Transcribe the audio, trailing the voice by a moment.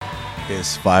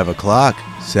It's 5 o'clock,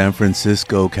 San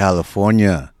Francisco,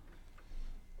 California.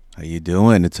 How you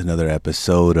doing? It's another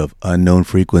episode of Unknown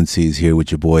Frequencies here with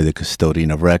your boy, the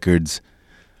Custodian of Records.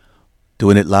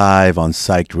 Doing it live on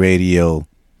Psyched Radio,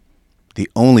 the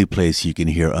only place you can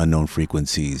hear Unknown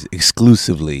Frequencies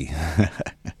exclusively.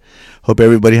 Hope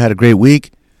everybody had a great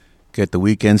week. Get the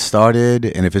weekend started.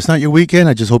 And if it's not your weekend,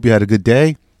 I just hope you had a good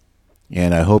day.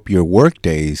 And I hope your work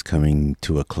day is coming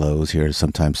to a close here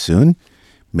sometime soon.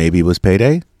 Maybe it was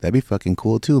payday. That'd be fucking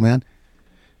cool too, man.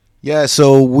 Yeah,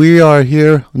 so we are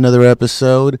here, another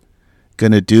episode.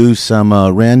 Gonna do some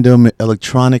random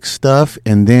electronic stuff.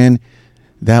 And then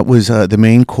that was the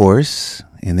main course.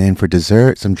 And then for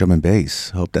dessert, some drum and bass.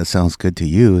 Hope that sounds good to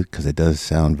you, because it does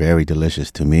sound very delicious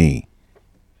to me.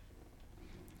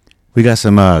 We got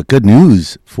some good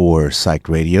news for Psyched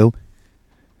Radio.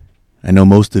 I know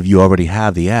most of you already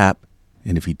have the app.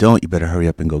 And if you don't, you better hurry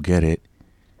up and go get it.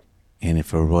 And if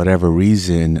for whatever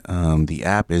reason the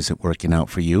app isn't working out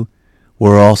for you,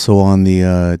 we're also on the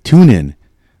TuneIn.com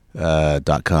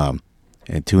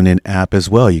and TuneIn app as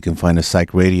well. You can find a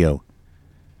Psyched Radio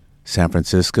San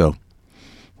Francisco.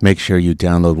 Make sure you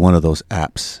download one of those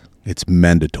apps. It's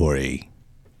mandatory.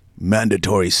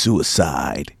 Mandatory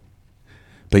suicide.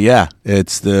 But yeah,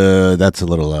 that's a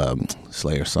little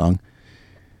Slayer song.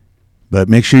 But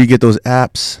make sure you get those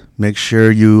apps. Make sure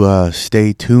you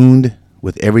stay tuned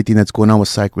with everything that's going on with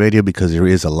Psyched Radio, because there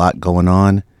is a lot going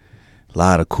on. A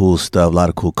lot of cool stuff, a lot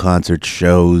of cool concerts,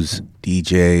 shows,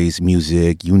 DJs,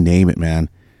 music, you name it,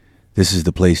 man. This is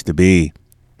the place to be.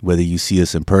 Whether you see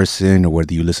us in person or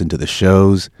whether you listen to the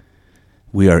shows,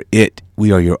 we are it.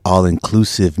 We are your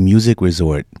all-inclusive music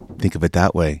resort. Think of it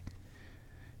that way.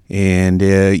 And,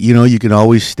 you can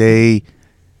always stay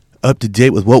up to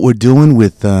date with what we're doing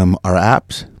with our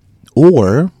apps.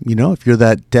 Or, if you're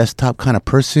that desktop kind of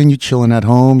person, you're chilling at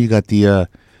home, you got the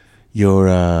your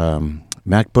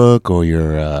MacBook or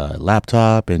your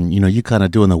laptop, and, you kind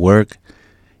of doing the work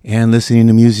and listening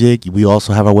to music. We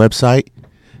also have our website.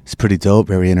 It's pretty dope,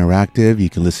 very interactive. You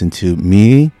can listen to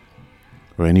me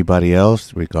or anybody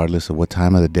else, regardless of what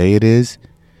time of the day it is.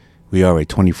 We are a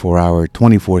 24-hour,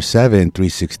 24/7,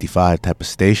 365 type of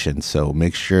station. So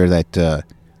make sure that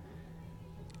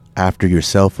after your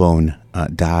cell phone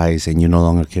dies and you no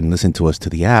longer can listen to us to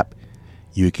the app,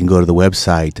 you can go to the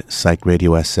website,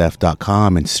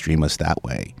 psychedradiosf.com, and stream us that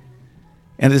way.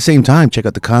 And at the same time, check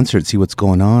out the concert, see what's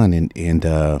going on, and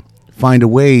find a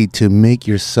way to make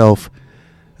yourself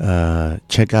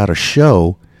check out a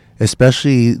show,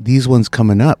 especially these ones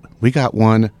coming up. We got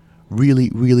one really,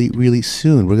 really, really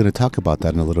soon. We're going to talk about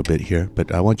that in a little bit here,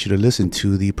 but I want you to listen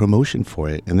to the promotion for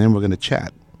it, and then we're going to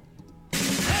chat.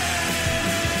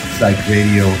 Psyched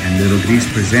Radio and Little Gris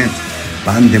present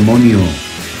Pandemonio,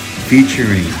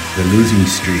 featuring The Losing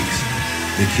Streaks,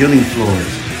 The Killing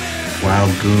Floors,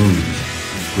 Wild Goons,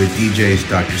 with DJs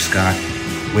Dr. Scott,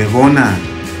 Huevona,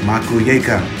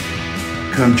 Makuyeka.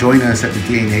 Come join us at the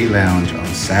DNA Lounge on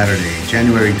Saturday,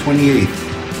 January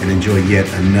 28th, and enjoy yet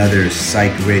another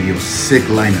Psyched Radio sick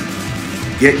lineup.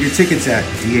 Get your tickets at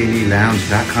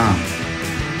DNAlounge.com.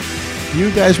 You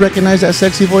guys recognize that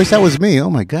sexy voice? That was me. Oh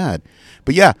my God.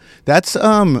 But yeah, that's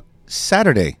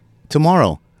Saturday,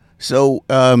 tomorrow. So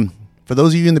for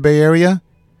those of you in the Bay Area,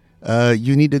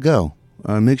 you need to go.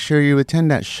 Make sure you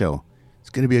attend that show. It's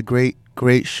going to be a great,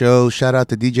 great show. Shout out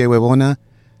to DJ Huevona.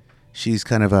 She's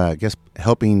kind of,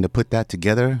 helping to put that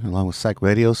together along with Psyched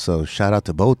Radio. So shout out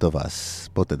to both of us,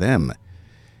 both of them.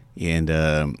 And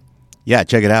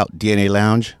check it out. DNA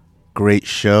Lounge, great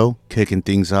show, kicking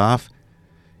things off.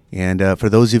 And for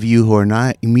those of you who are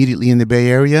not immediately in the Bay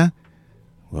Area,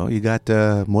 well, you got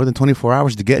more than 24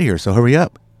 hours to get here, so hurry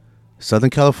up. Southern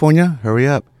California, hurry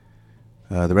up.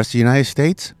 The rest of the United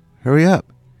States, hurry up.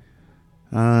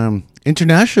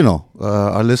 International,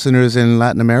 our listeners in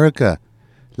Latin America,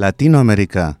 Latino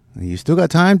America, you still got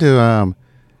time to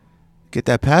get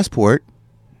that passport,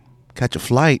 catch a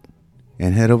flight,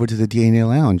 and head over to the DNA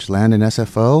Lounge. Land in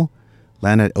SFO,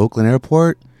 land at Oakland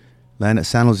Airport, land at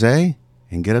San Jose,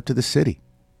 and get up to the city.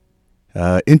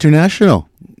 International.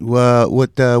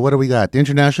 What do we got?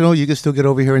 International, you can still get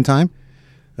over here in time.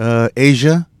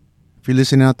 Asia, if you're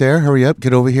listening out there, hurry up,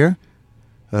 get over here.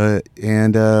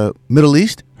 And Middle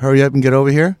East, hurry up and get over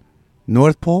here.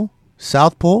 North Pole,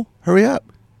 South Pole, hurry up.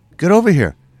 Get over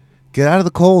here. Get out of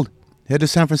the cold. Head to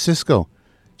San Francisco.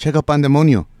 Check out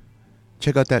Pandemonio.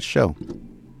 Check out that show.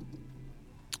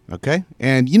 Okay?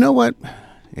 And you know what?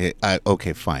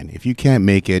 Okay, fine. If you can't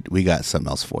make it, we got something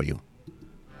else for you.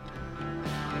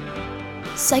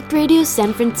 Psyched Radio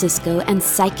San Francisco and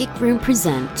Psychic Room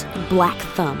present Black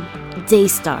Thumb,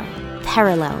 Daystar,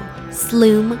 Parallel,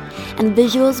 Sloom, and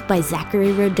visuals by Zachary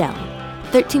Rodell.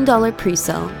 $13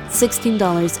 pre-sale,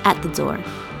 $16 at the door.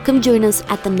 Come join us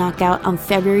at the Knockout on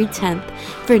February 10th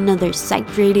for another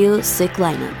Psyched Radio Sick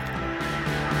lineup.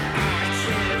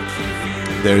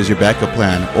 There's your backup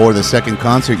plan, or the second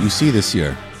concert you see this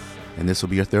year. And this will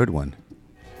be your third one.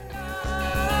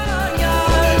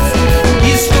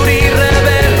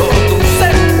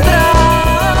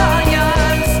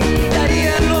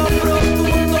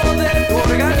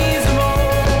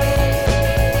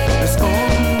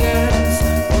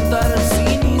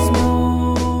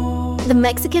 The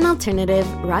Mexican alternative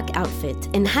rock outfit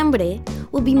Enjambre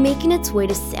will be making its way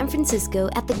to San Francisco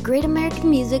at the Great American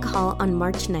Music Hall on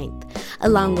March 9th,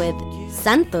 along with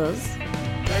Santos,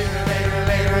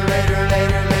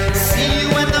 See you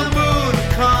when the moon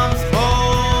comes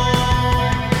home.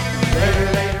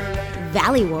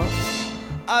 Valley Wolf,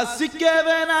 Así que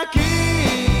ven aquí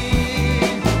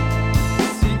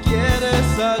si quieres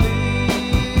salir.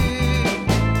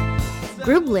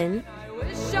 Grublin,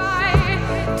 Wish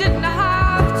I didn't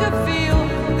have to feel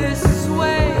this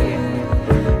way.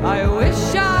 I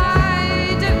wish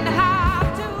I didn't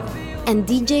have to feel. and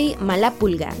DJ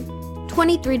Malapulga.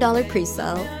 $23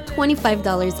 pre-sale,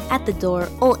 $25 at the door,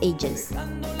 all ages.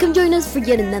 Come join us for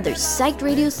yet another Psyched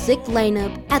Radio Sick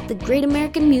lineup at the Great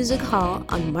American Music Hall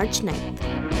on March 9th.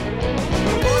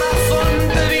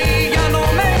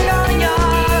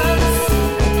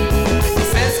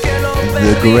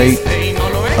 The Great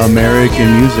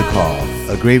American Music Hall,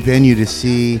 a great venue to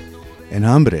see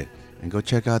Enjambre, and go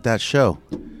check out that show.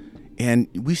 And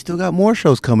we still got more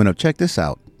shows coming up. Check this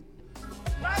out.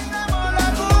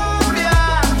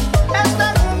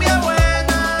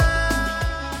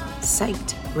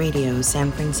 Psyched Radio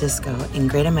San Francisco and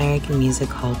Great American Music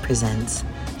Hall presents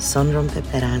Son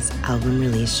Rompepera's album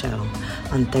release show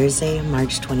on Thursday,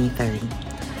 March 23rd.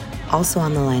 Also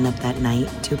on the lineup that night,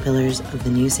 two pillars of the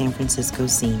new San Francisco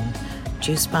scene,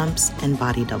 Juice Bumps and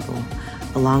Body Double,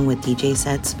 along with DJ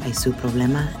sets by Su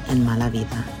Problema and Mala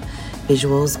Vida.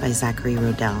 Visuals by Zachary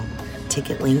Rodell.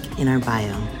 Ticket link in our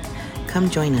bio. Come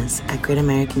join us at Great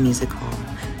American Music Hall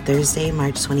Thursday,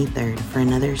 March 23rd for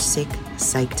another sick,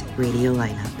 psyched radio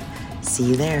lineup. See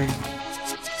you there.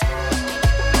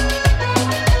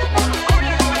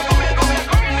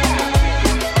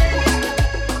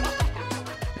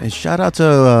 And shout out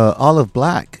to Olive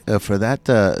Black for that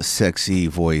sexy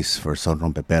voice for Son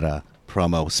Rompepera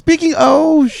promo. Speaking,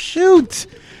 oh shoot,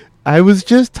 I was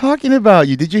just talking about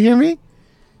you. Did you hear me?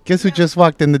 Guess who just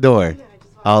walked in the door?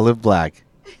 Olive Black.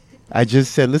 I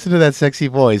just said, listen to that sexy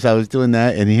voice. I was doing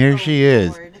that, and here she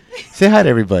is. Say hi to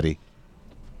everybody.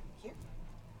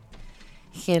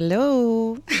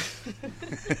 Hello.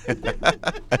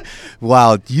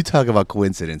 Wow, you talk about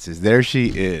coincidences. There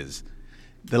she is,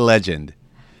 the legend.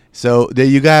 So there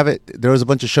you have it. There was a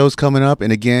bunch of shows coming up.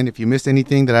 And again, if you missed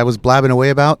anything that I was blabbing away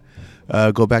about,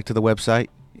 go back to the website,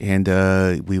 and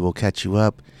we will catch you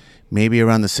up maybe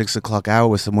around the 6 o'clock hour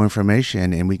with some more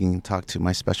information, and we can talk to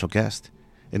my special guest.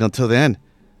 And until then,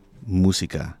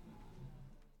 música.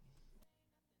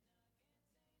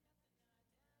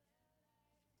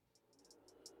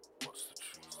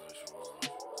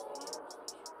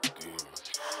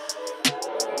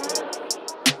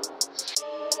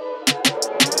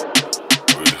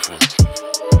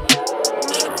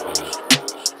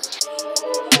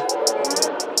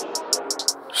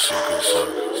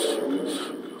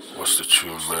 What's the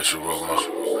true measure of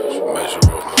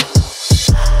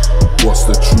What's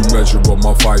the true measure of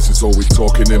my vice? It's always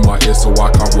talking in my ear, so I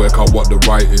can't work out what the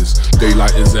right is.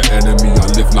 Daylight is the enemy, I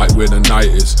live like where the night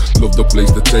is. Love the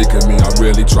place they're taking me, I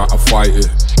really try to fight it.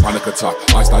 Panic attack,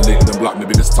 I stand later than black.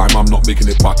 Maybe this time I'm not making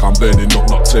it back. I'm burning up,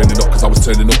 not turning up, cause I was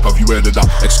turning up. Have you heard of that?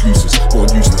 Excuses, born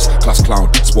useless, class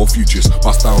clown, spoil futures,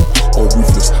 passed down, all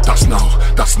ruthless. That's now.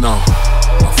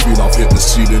 I feel I've hit the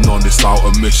ceiling on this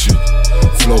outer mission.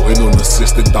 Floating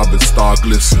unassisted, dabbing star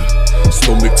glisten.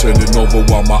 Stomach turning over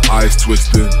while my eyes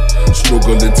twisting.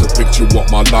 Struggling to picture what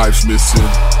my life's missing.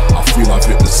 I feel I've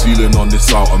hit the ceiling on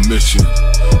this outer mission.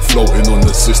 Floating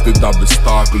unassisted, dabbing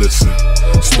star glisten.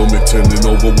 Stomach turning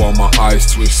over while my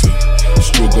eyes twisting.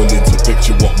 Struggling to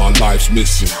picture what my life's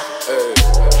missing.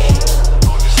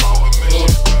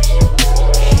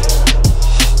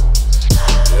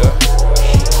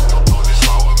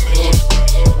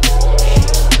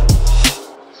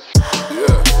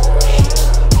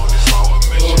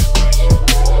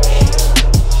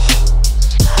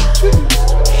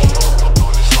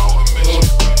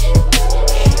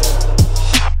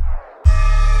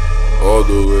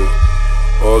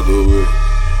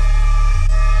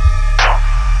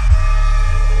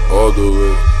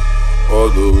 All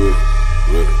the way,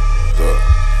 with that.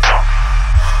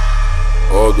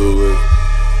 the way,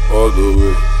 all the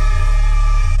way.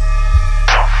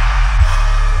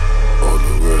 All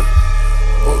the way,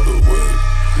 all the way,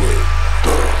 way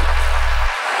down.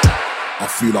 I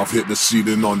feel I've hit the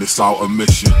ceiling on this outer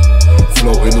mission.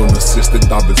 Floating unassisted,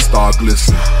 dabbing star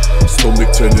glisten.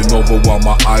 Stomach turning over while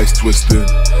my eyes twisting.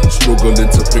 Struggling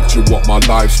to picture what my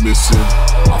life's missing.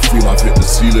 I feel I've hit the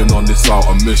ceiling on this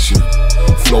outer mission.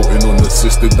 Floating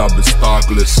unassisted, dabbing star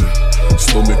glisten.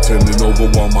 Stomach turning over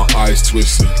while my eyes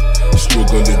twisting.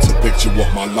 Struggling to picture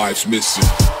what my life's missing.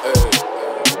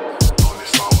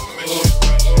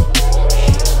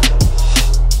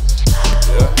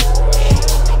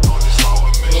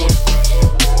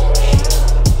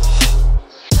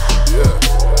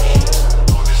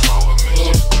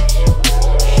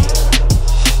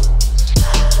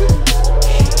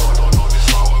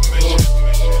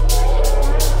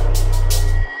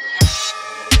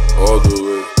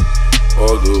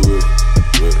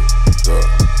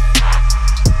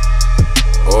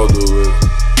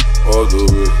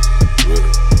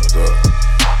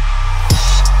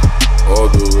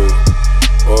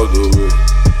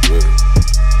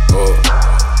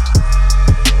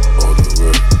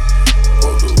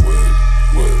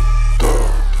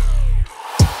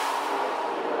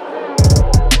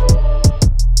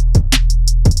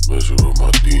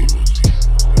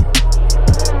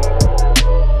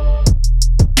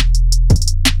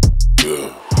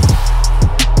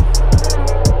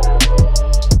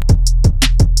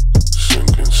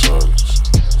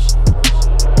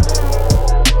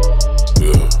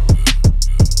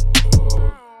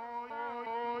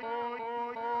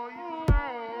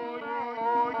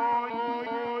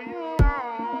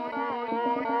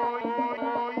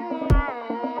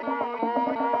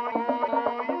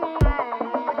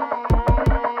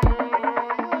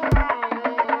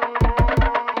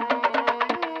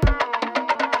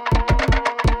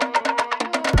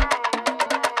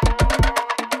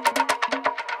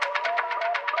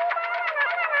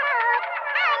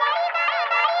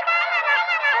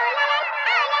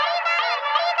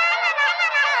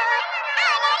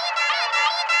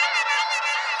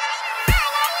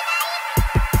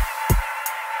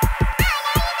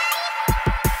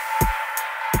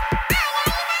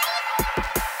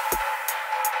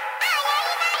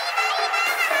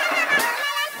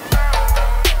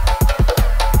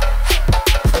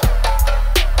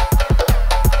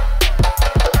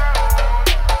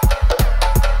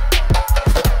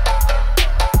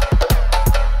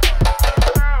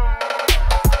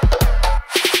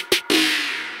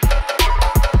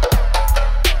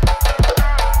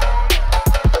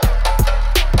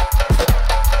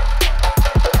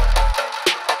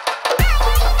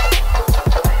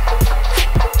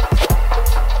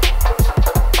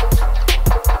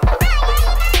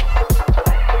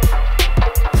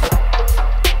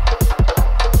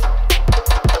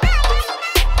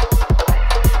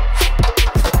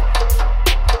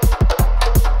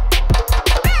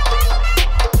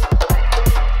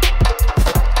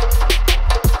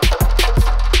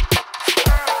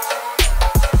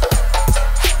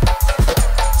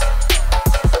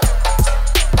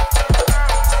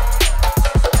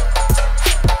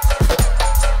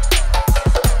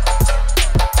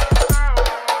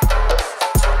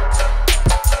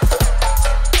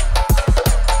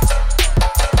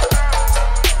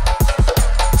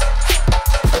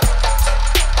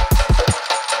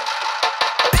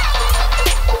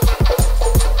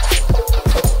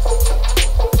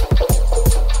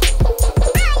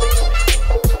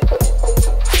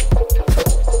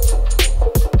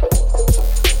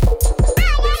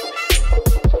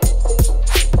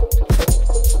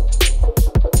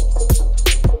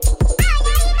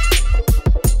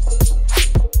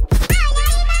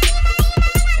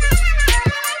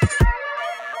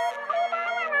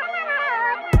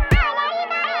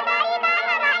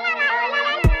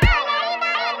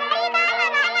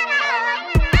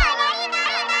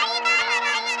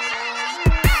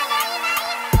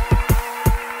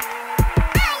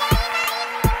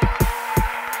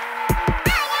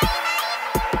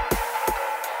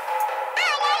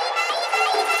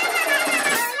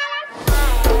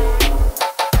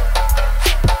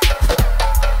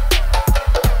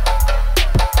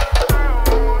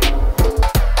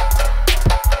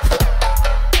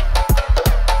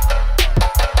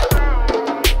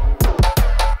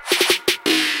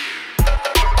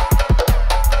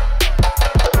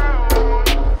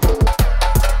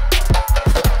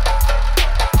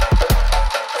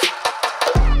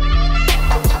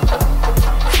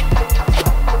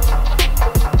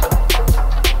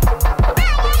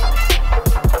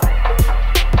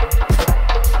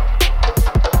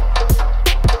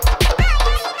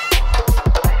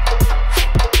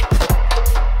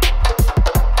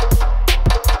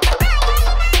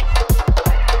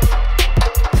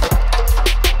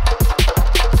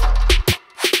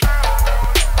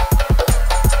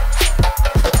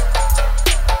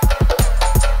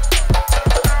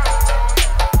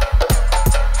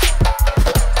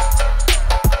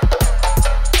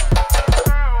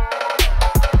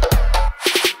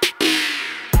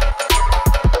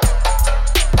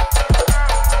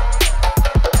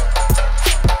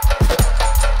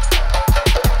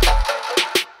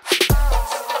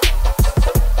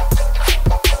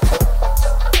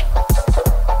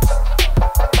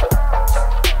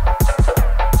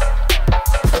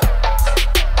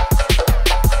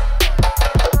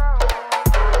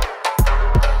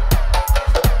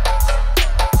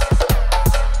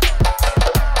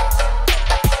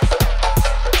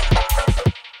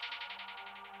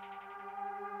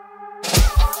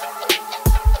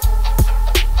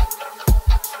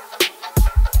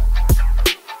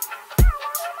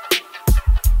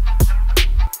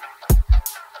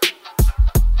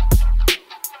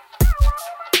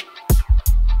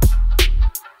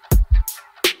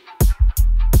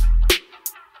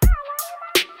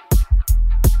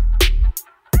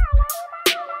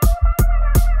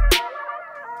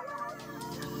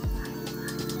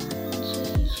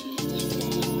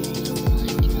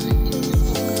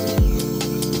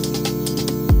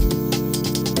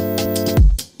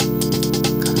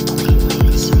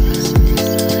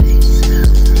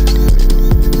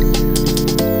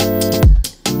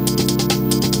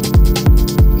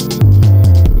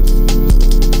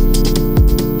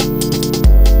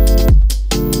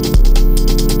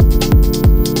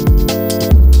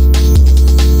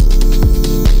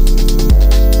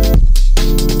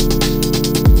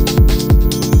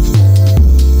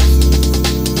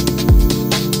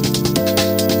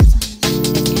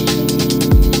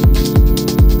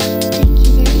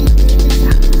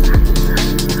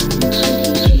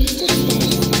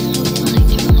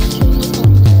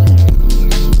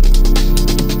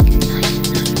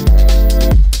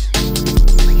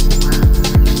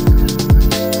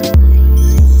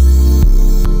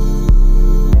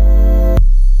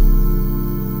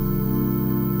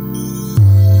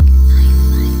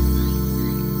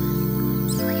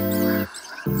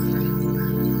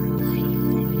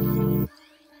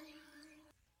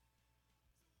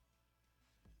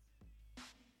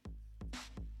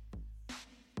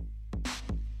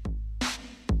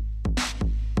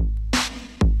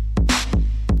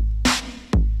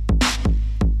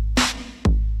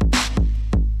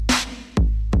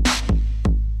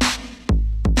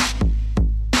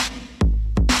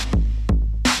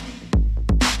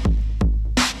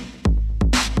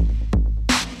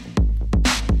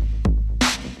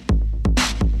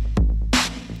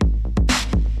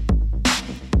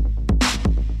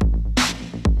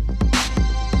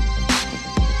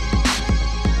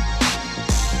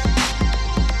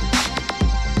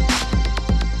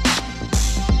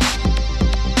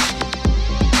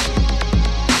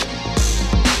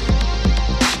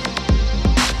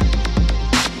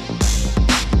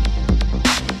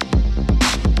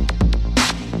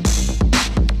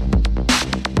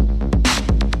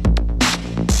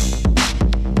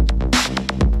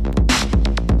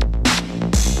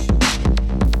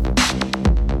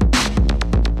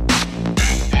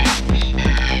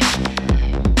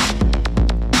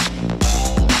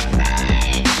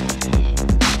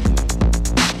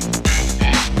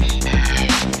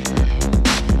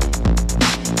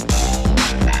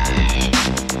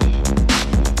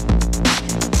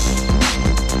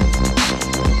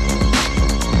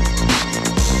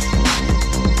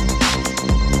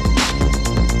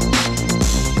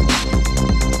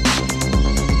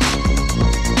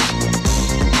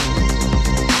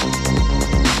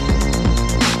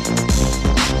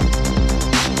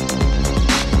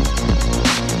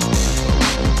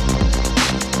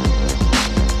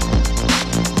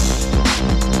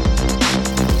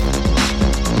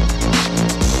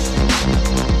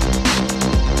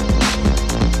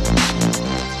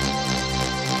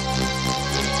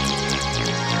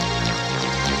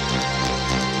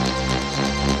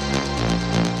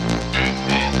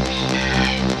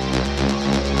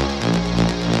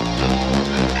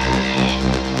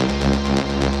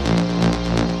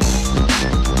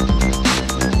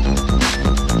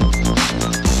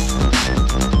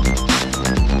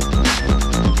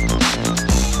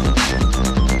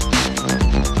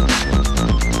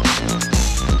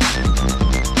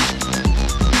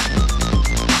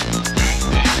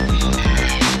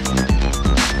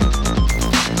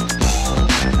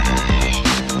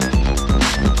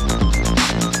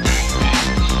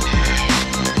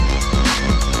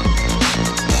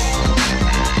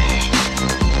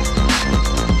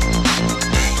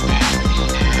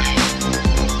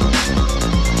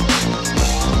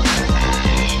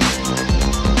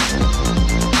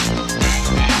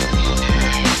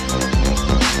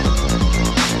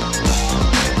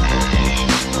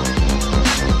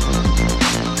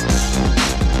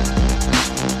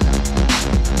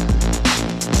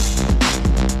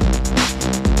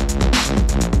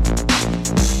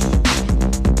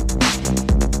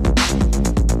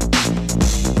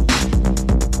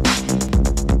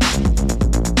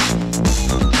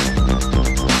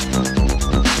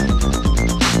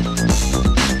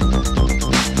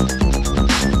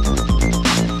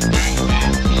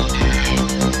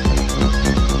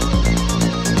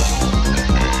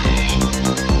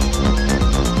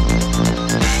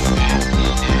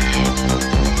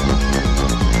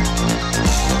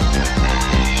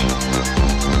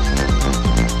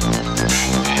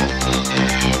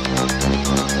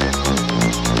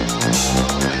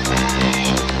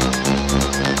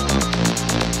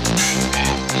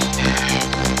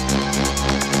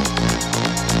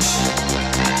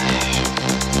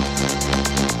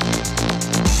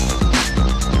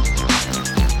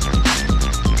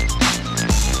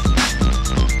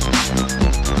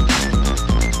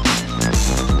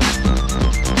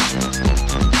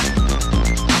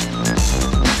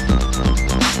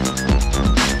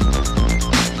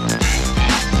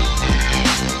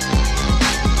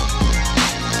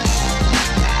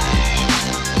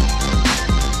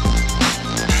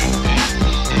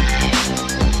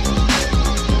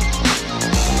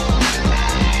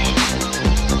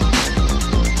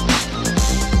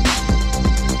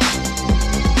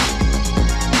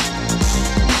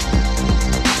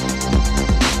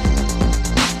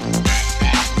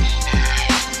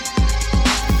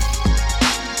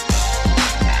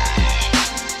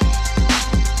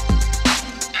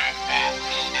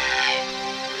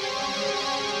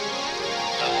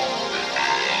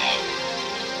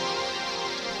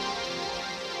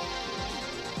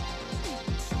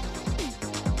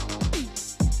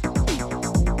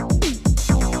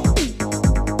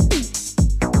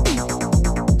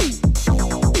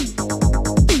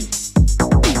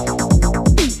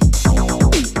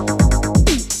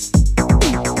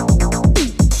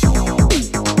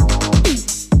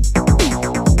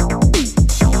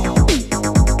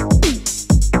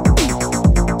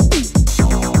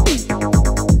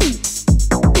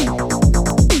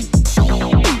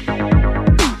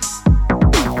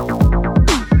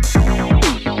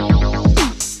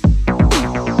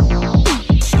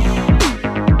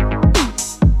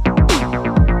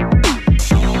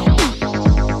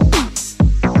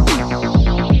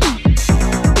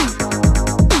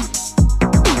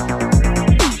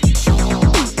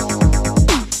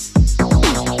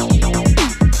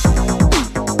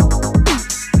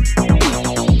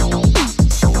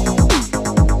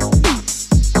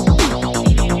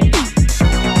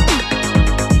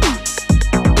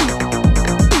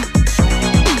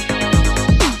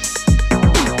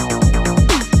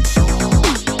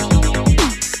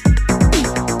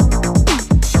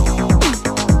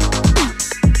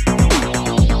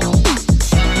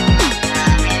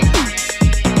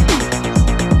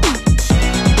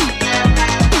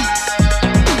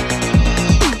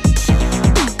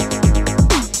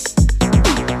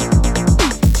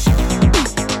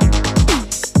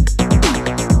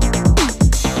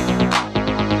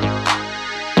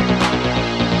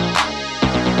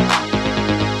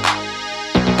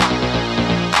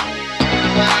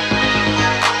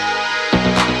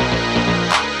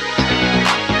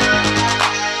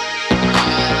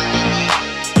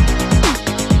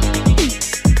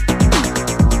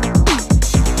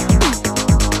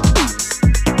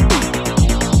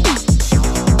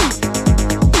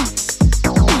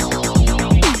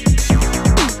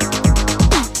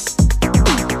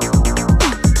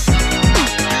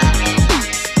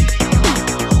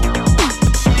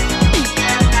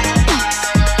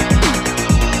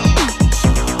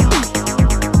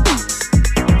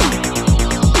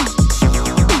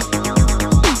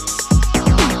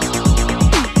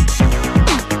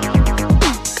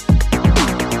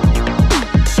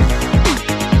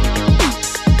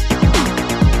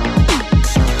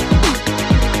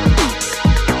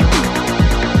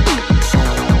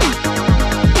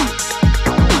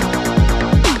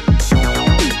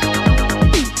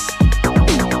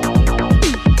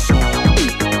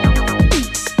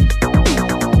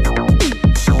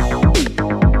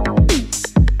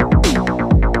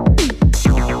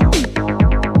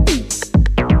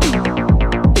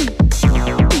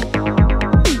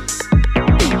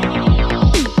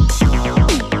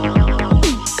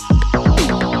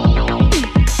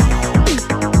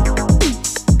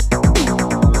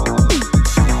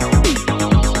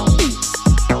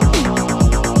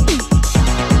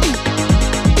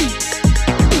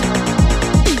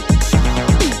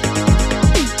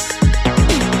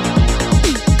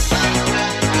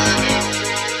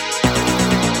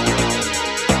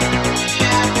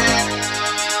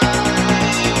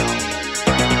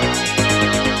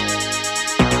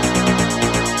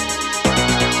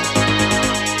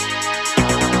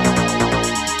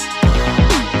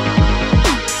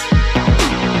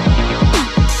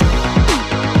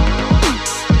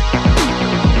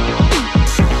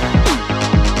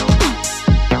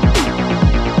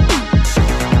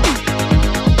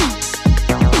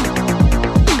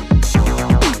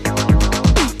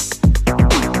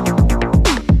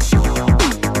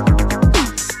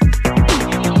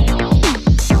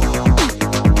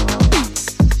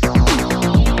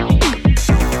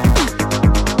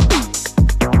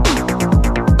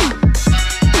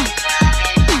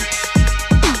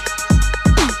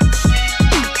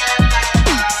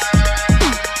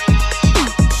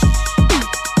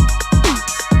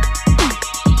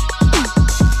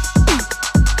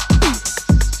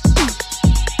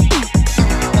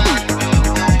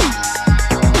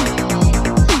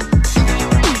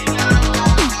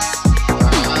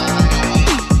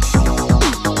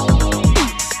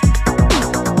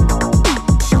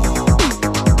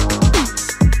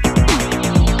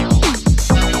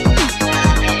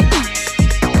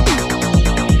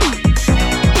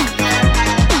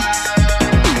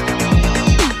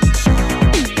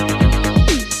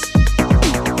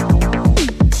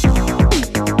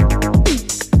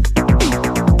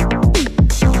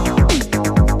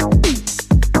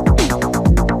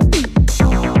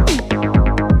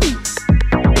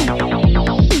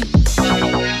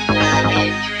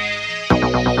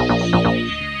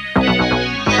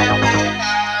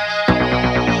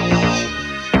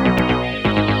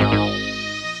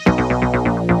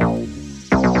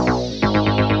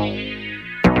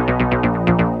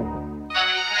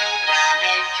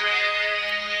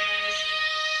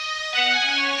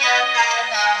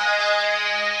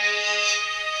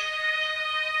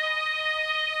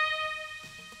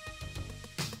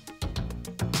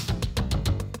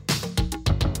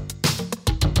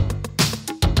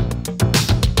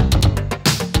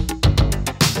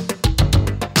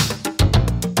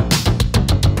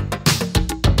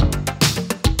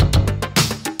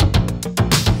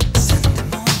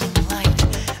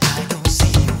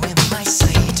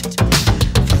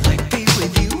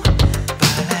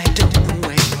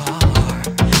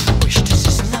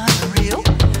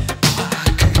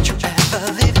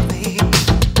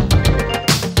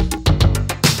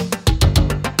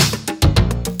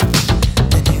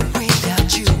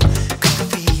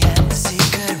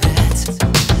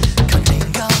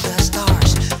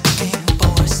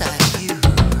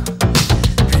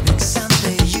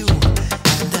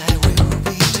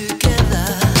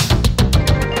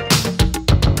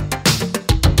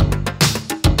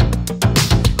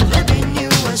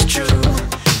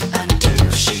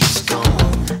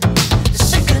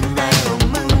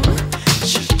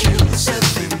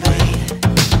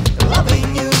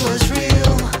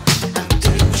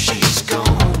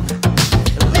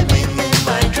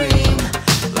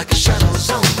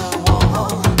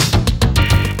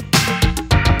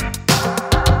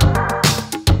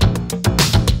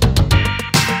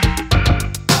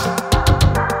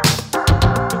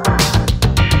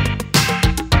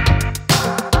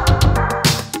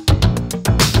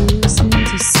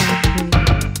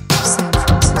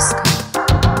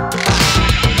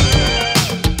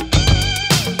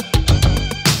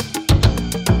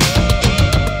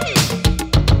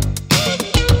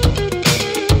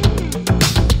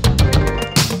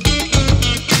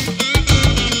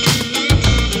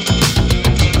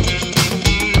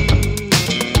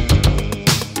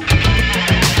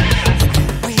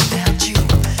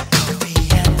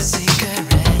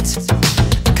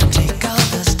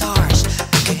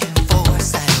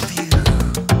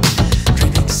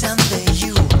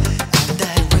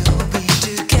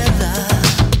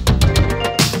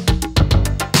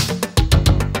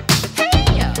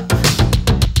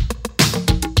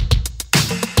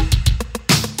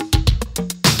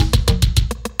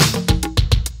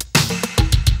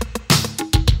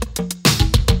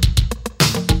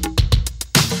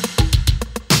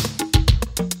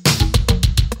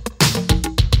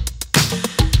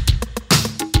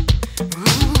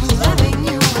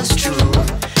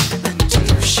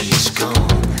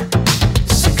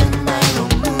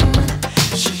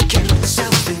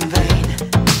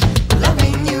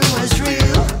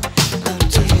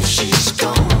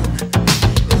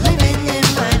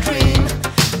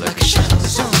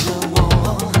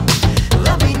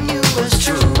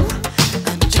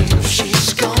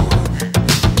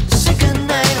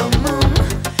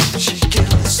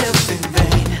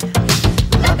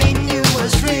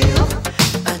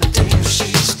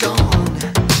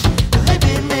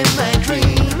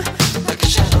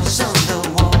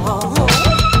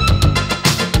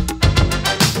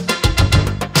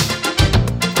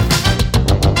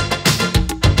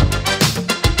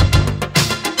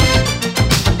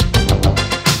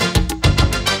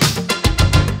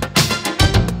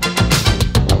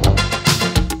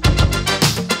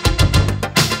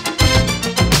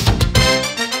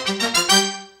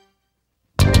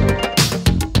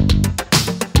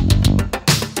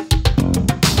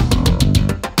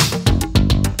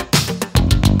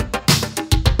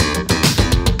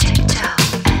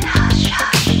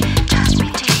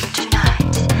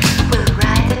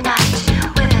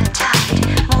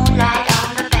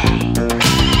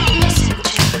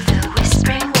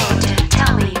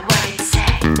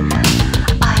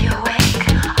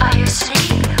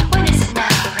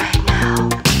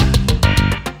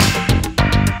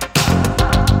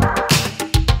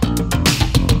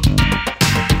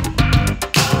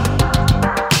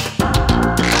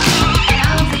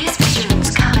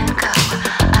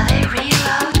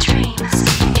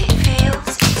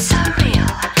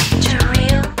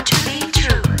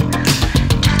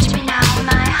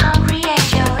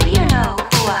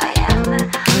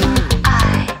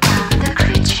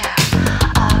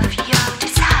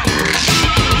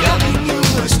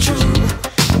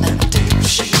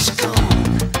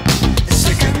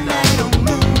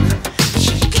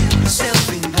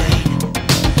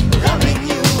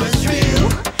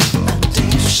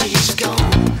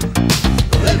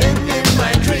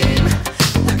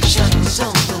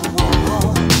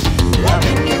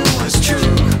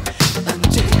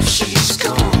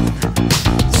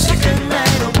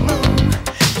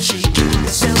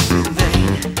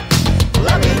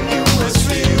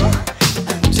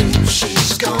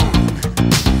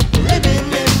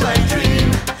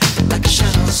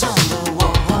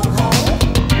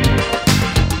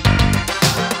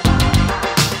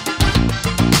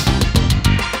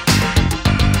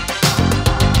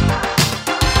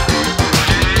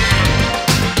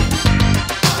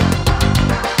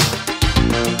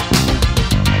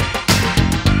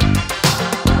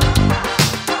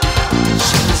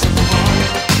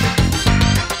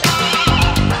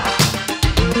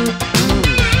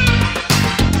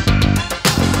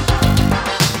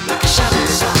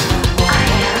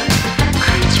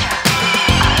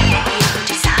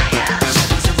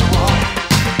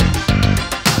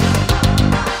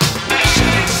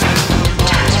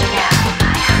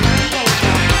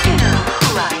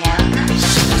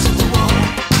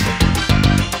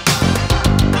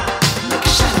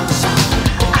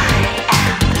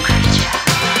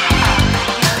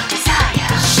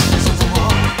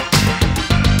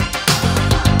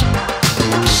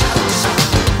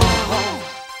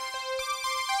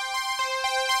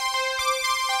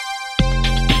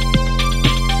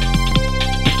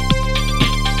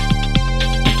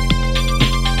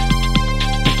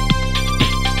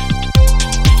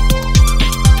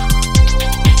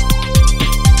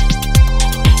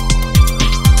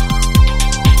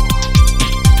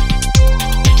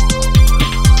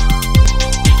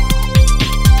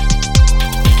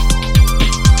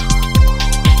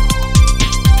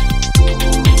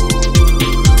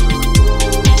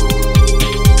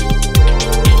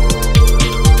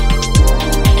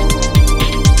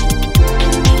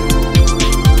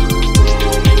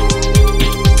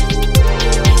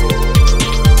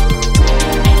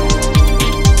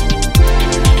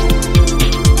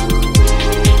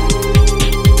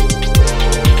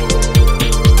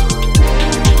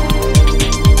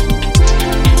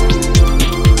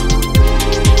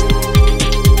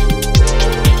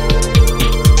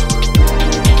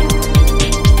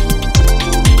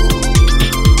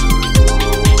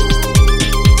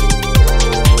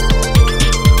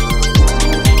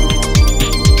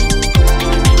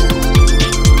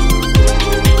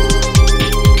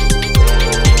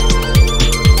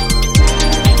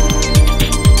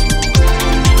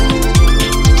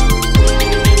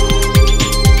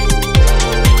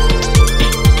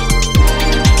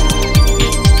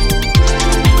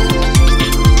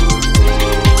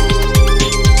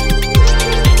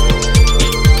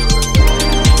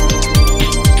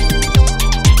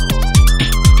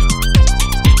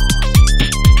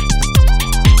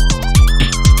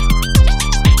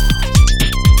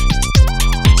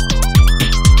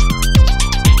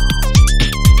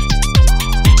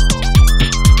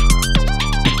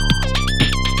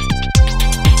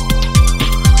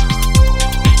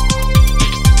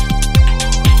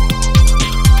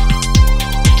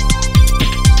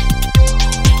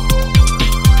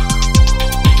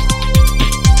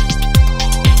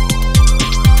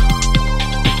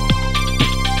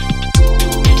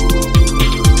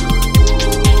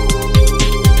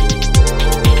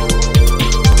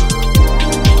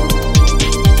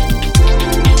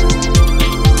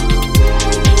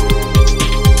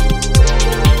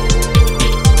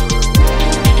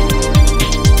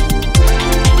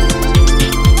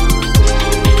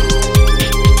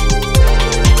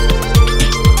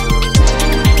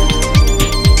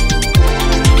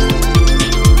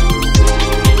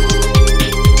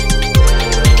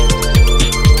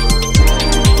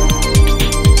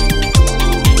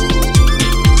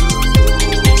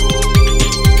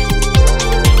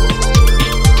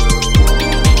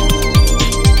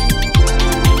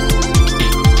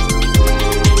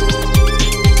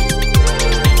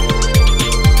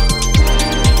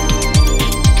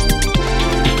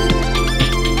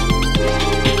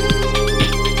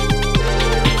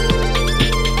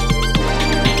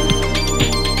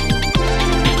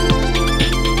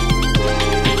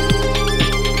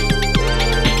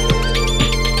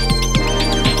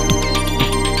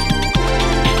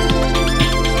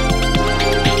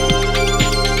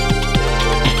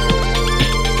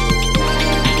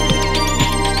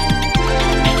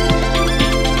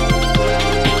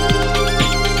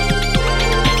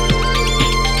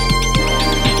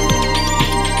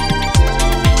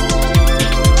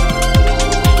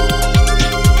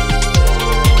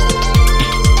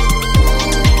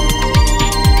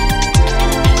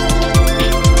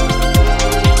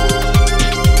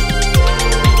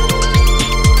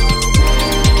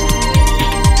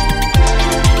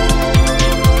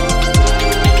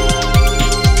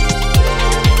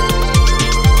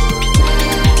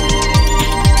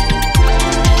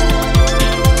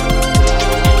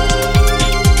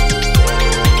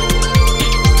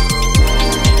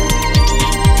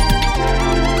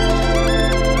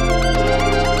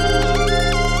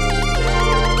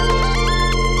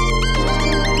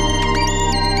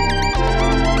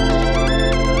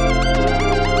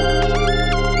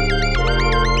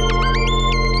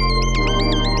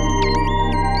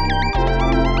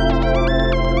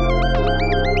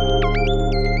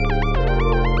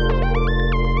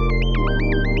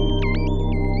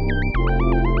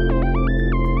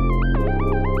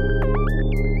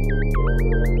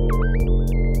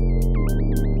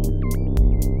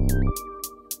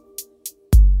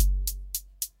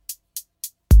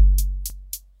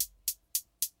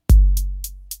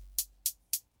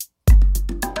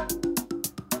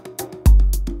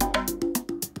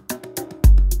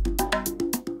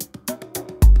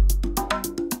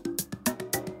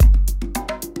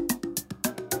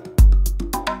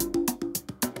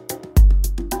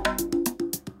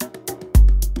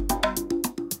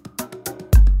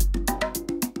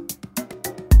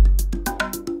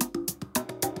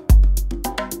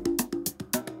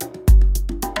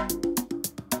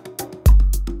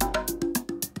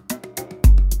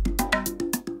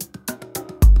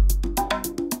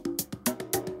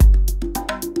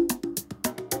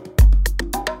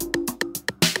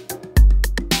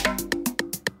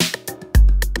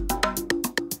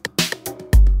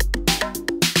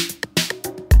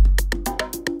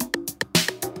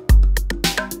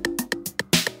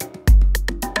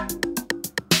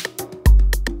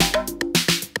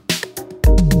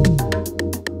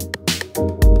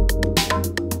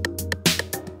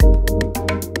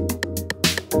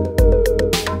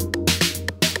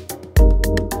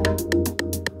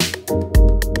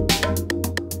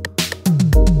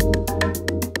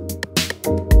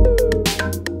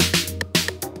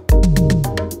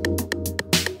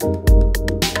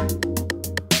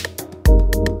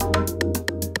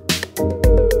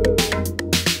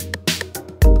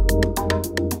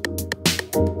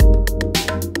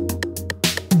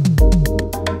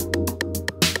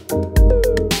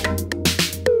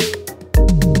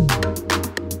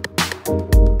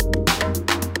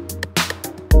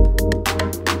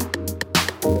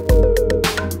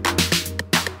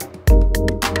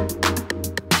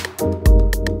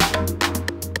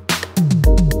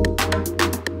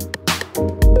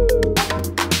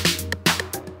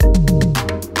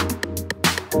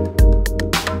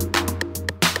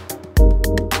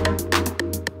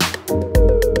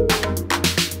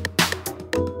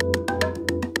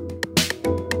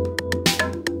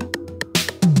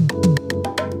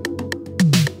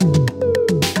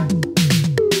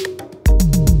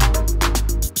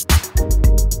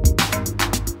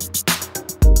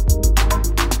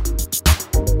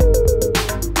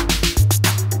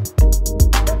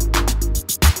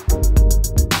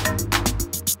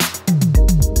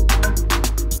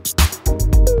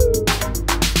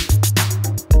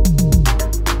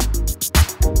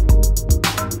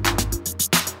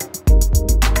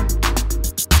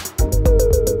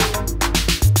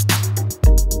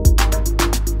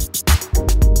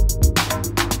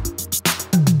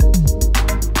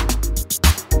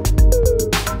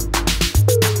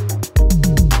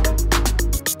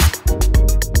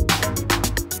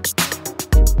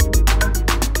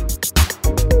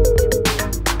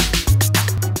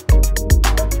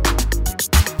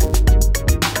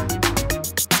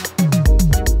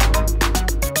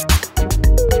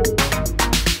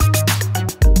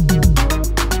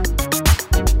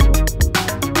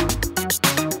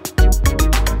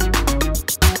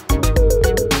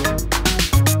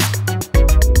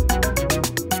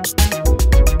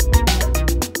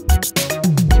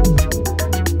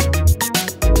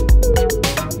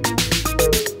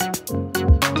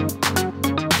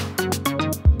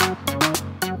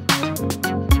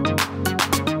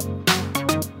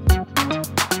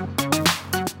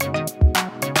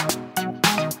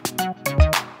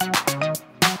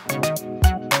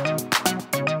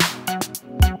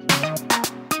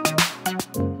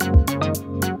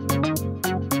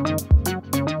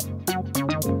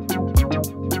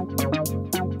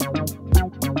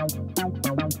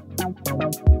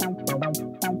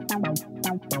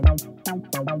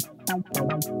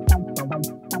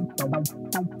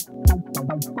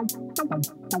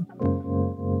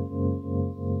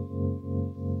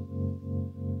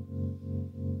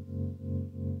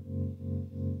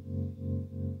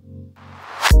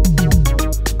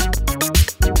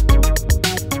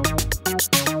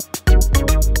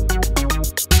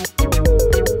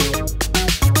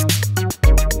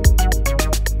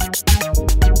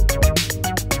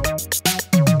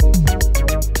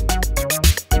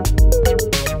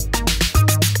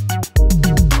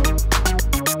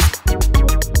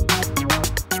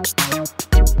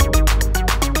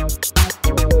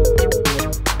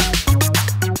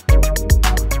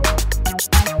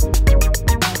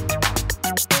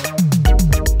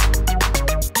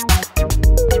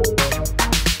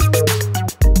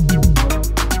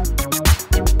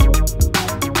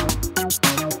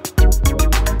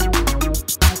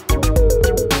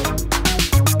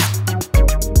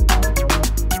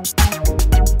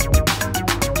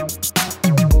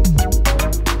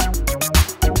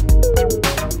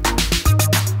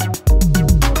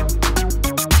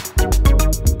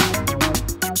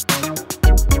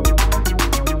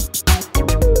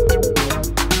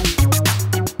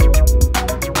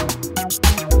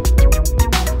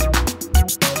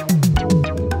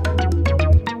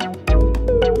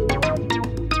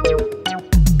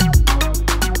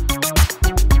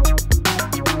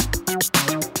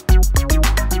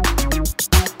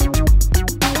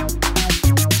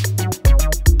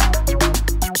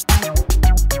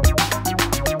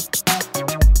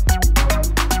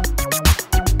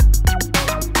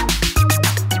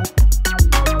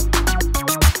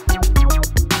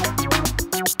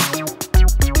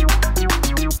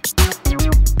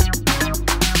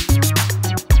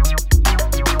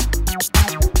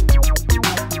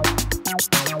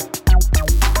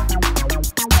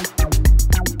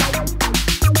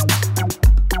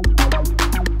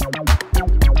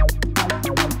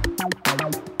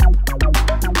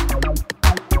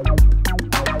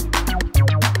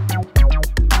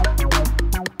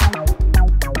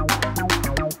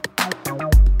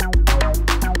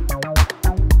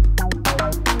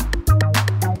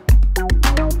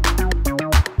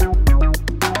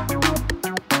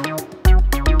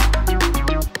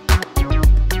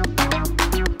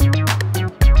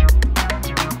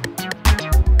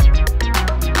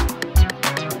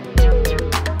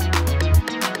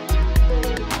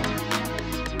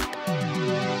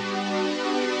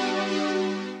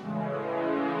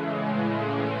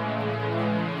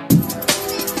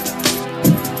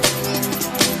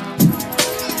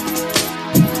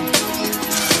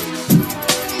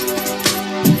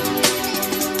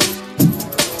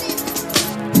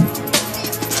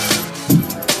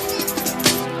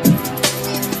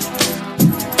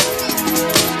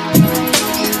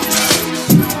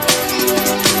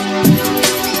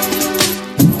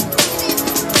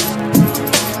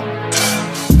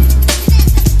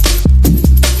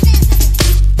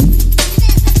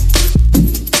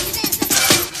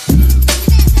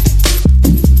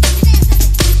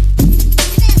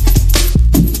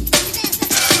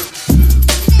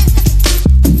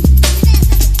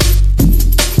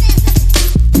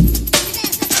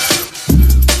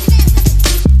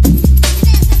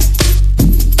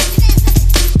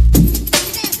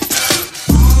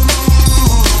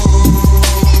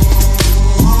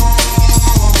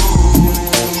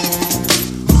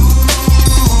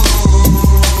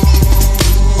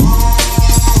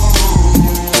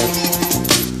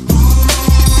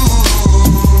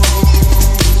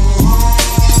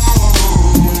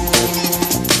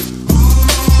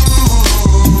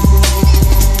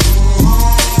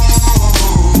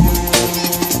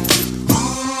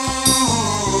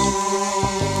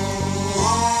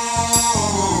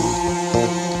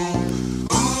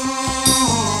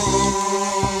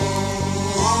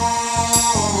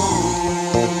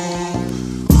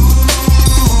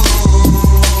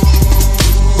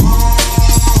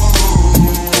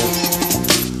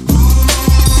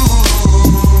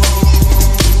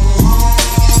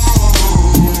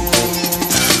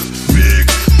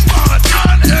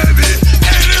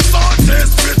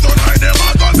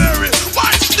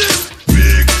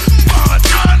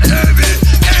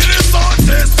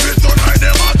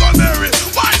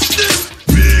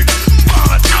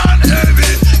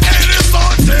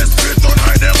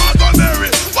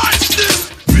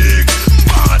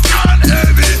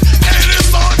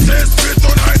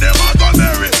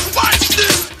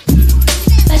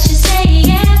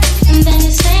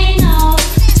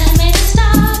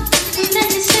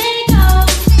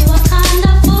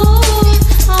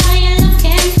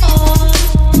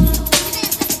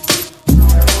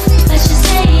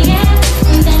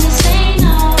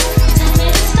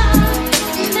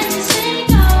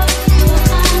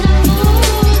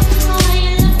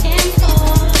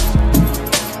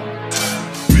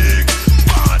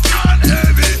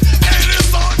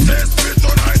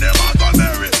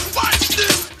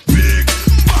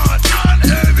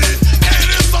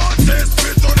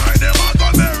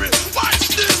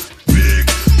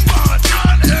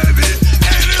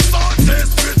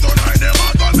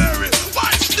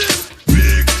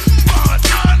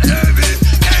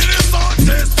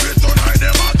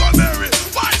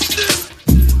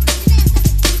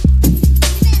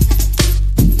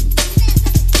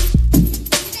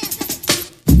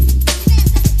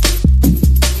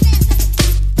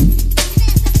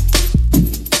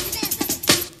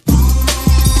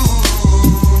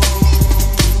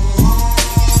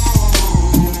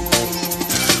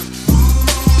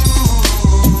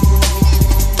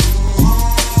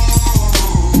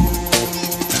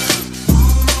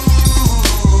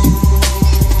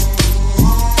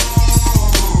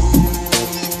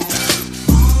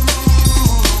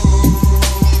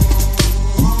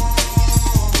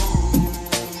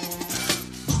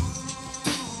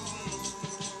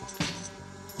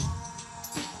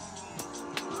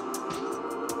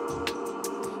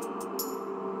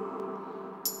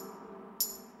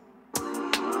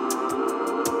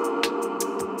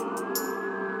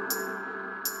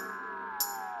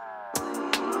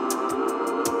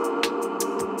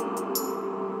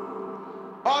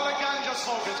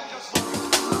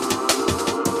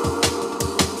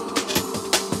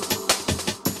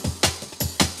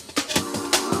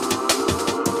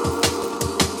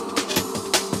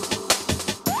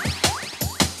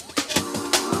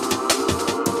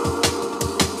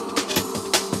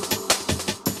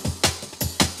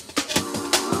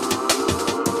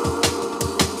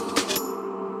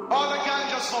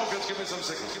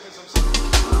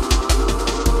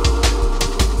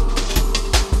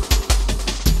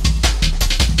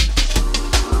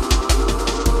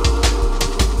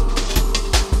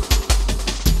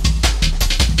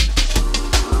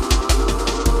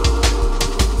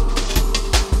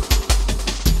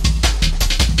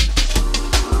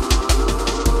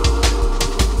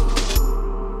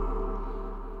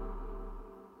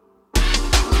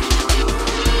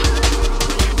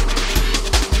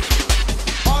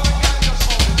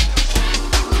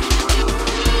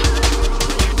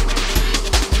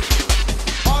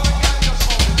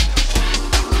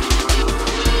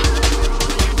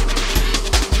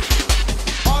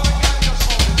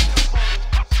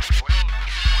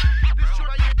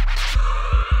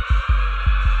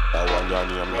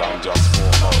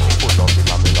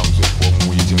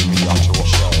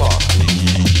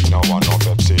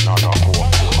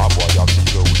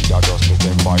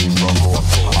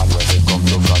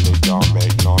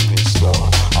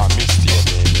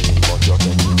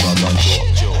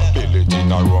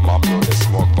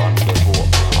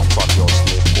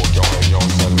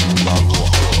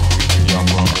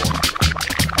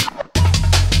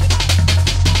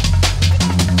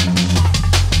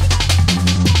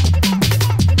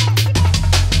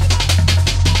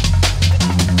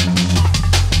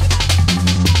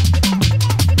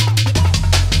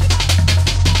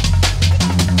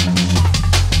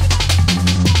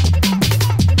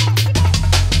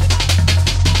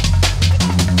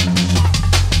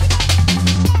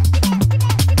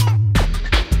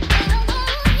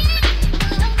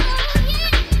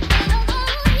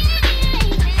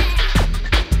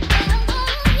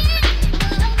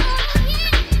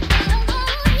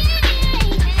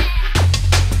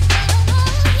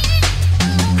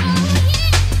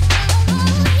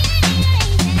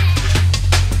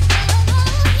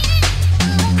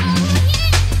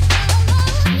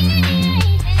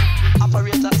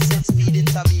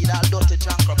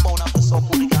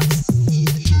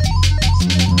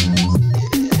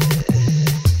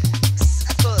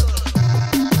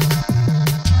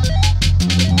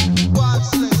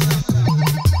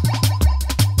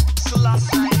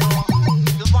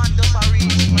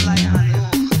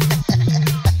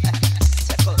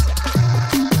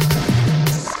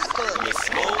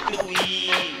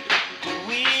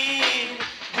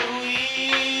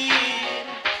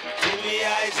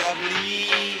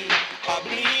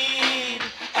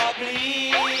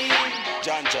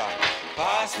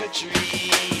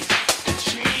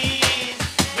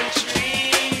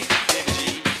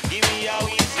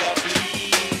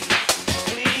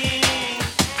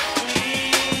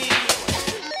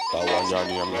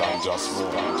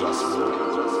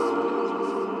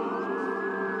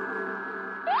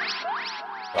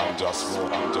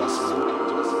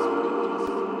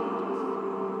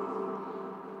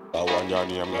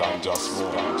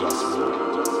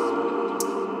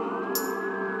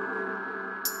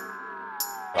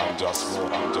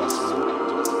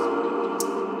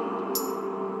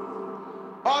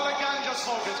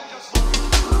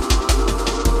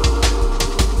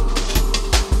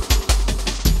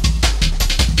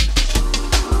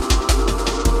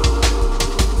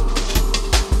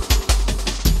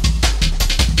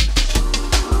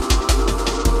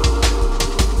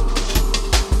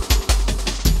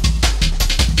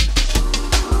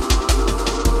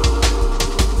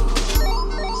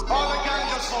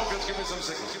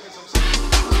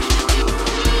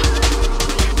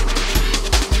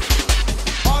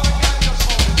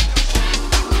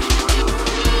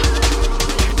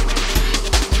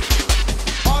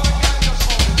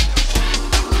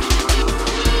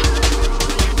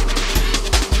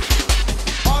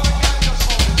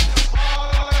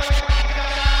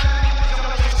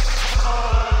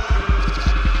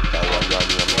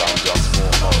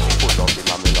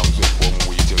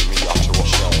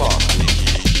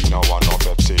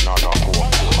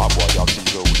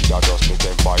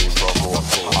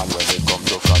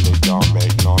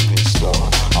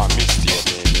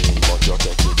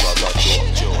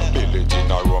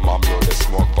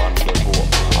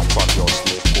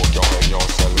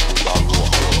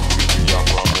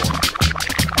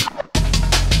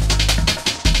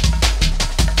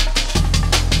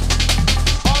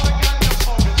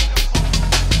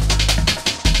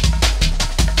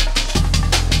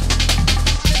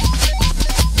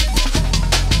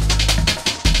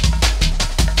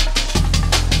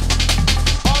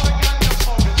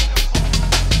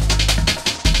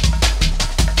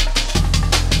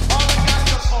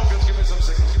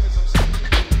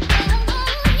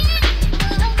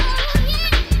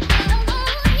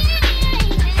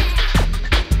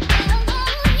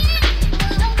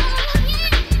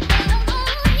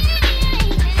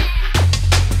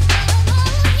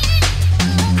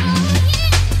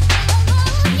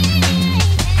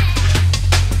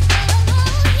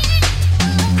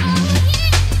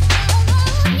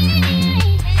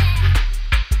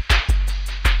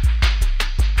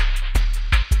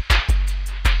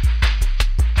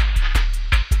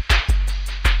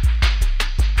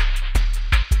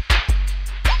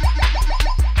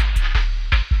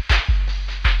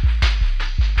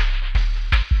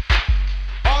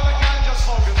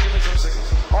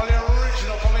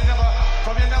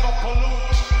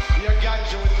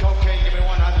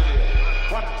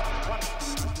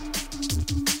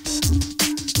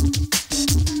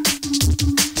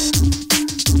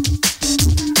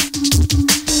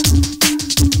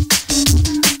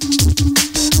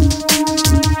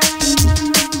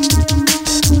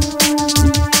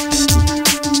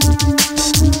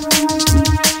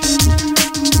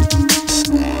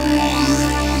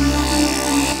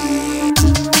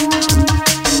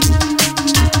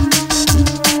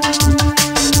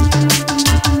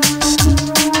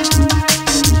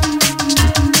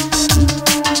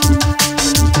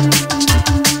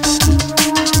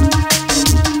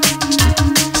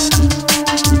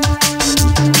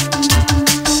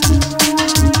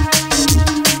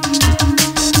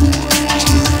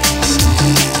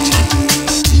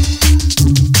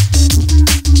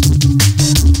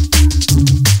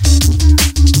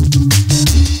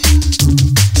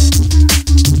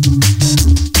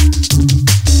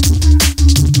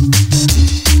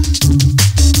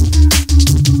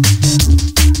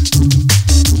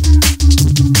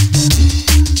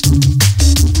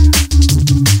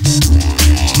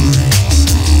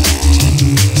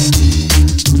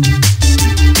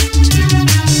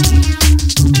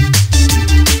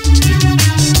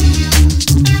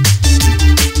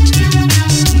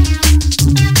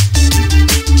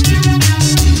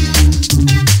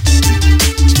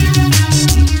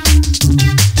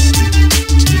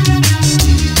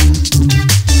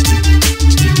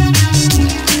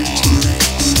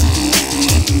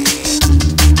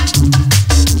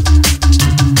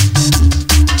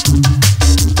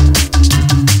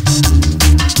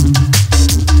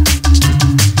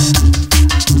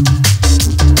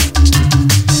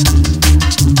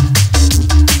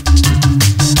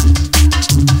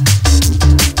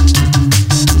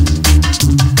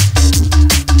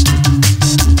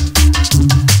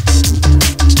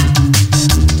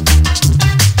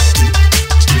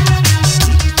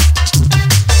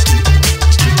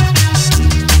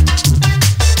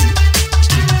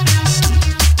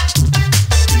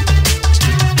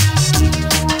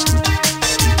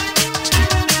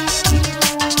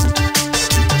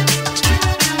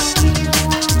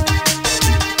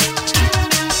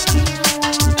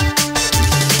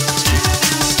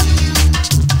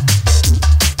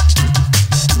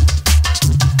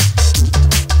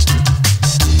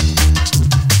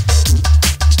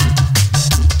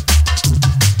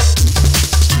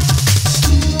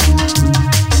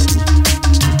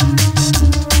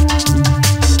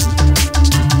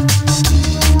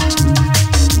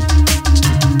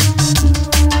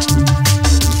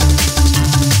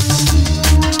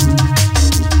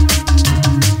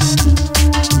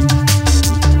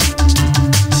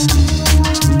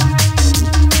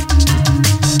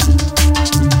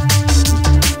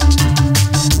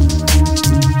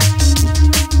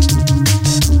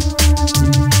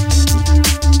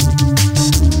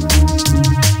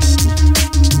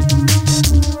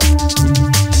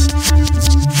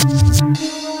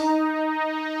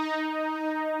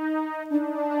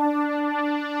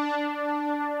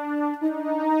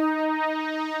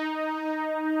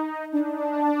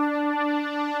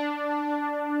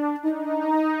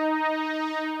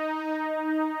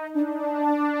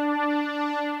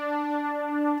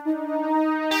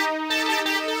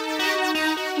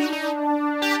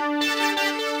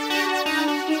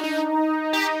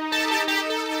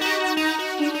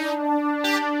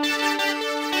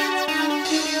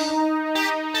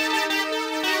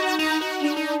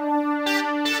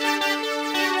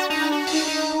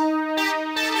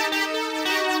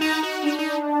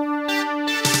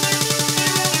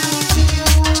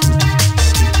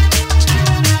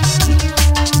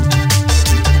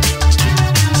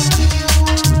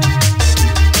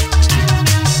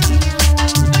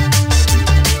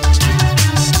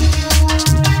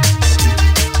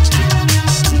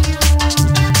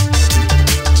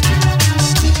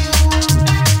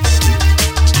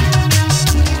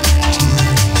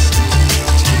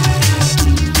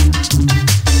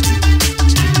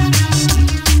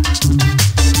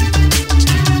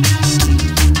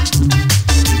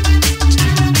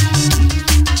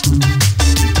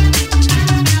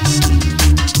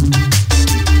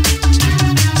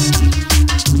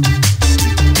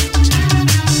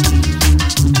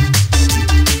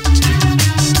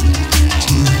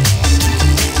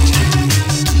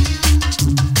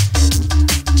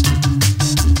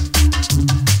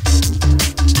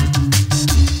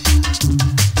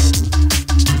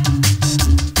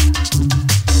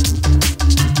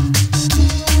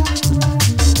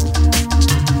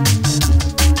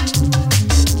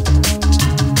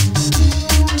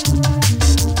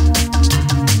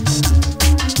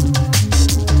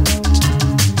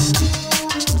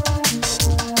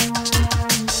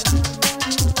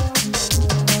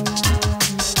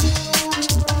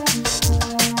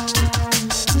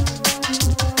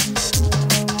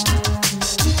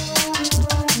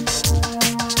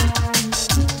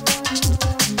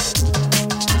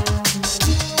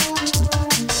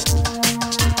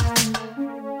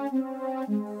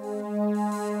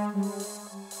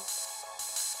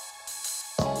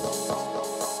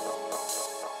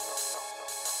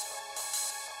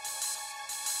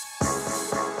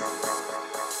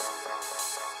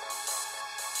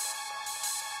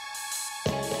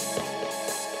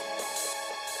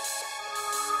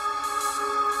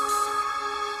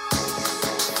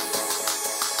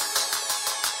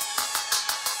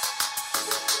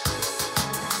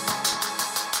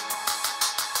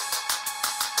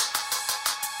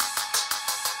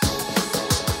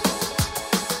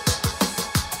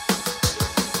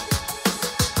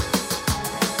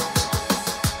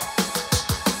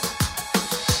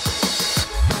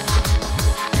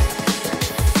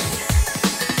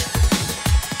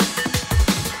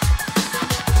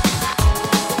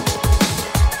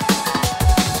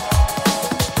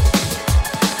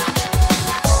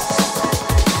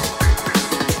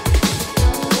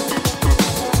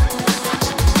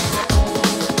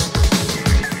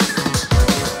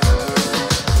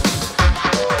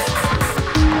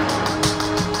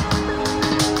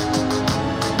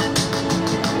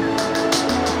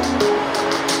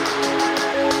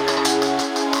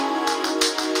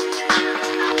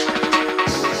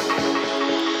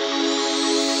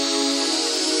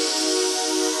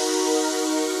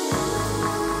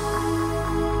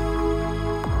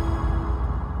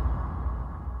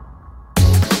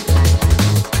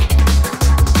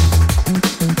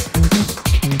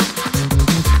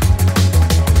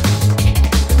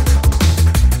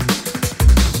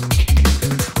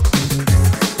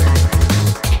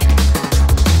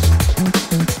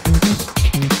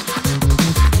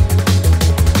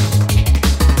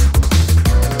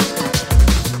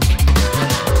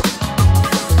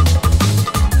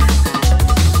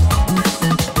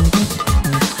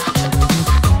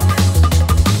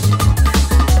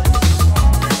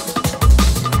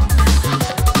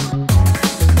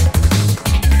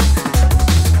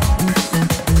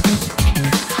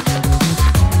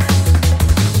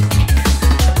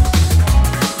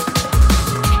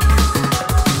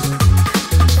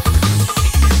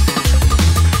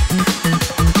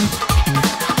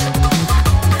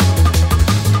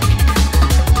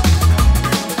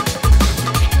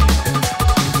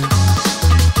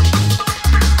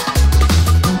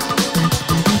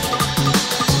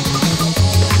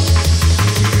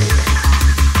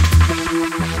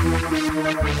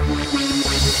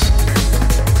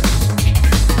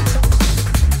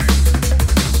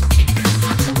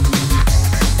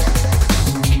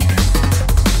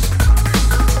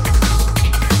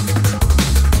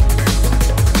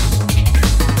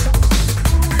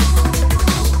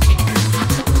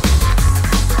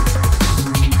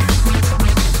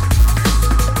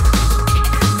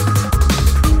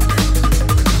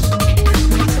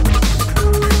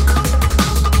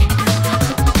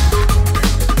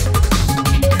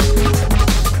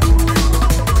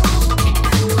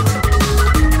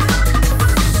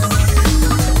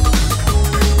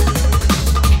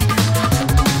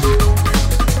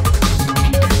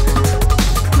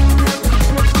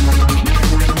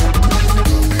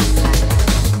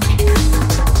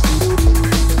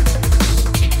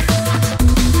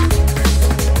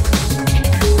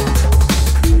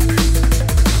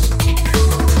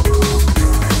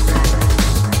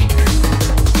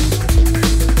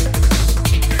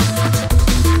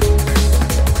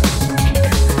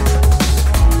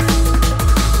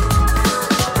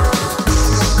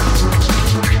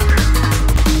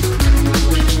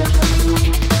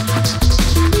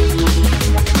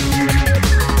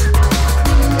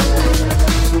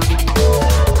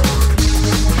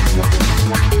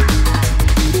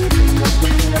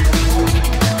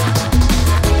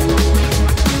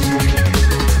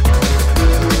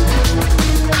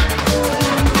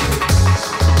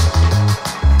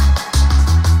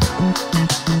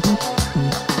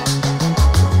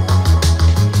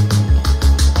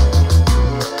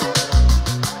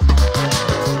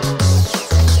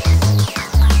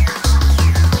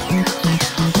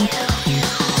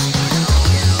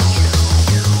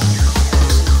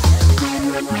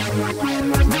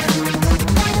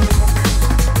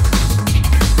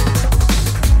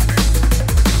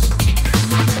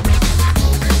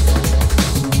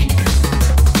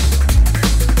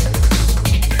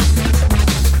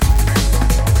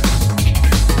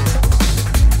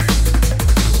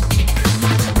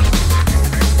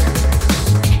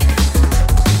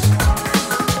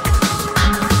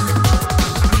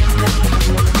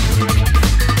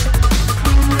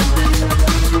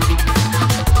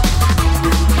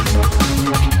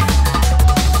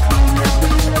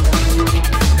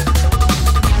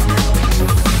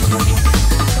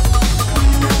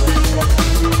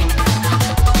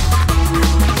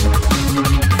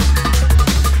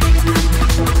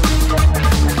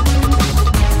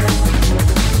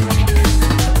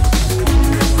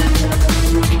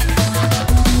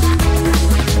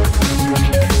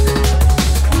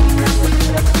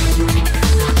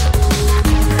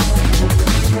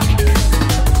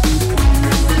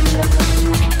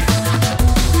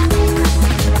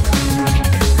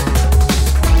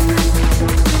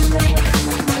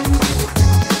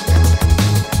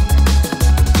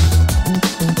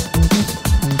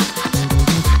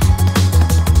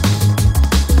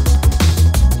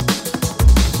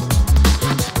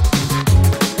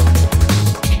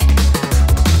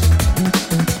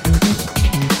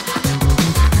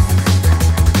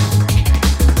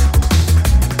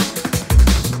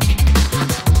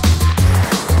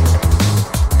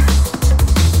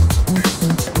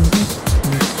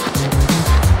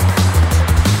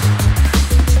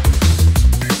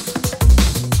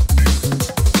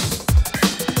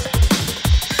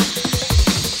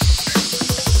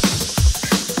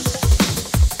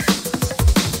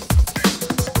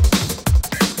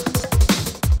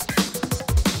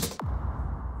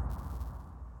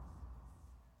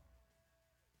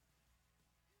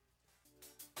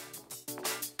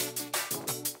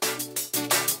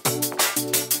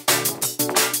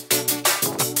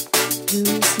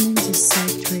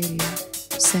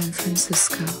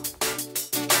 Francisco.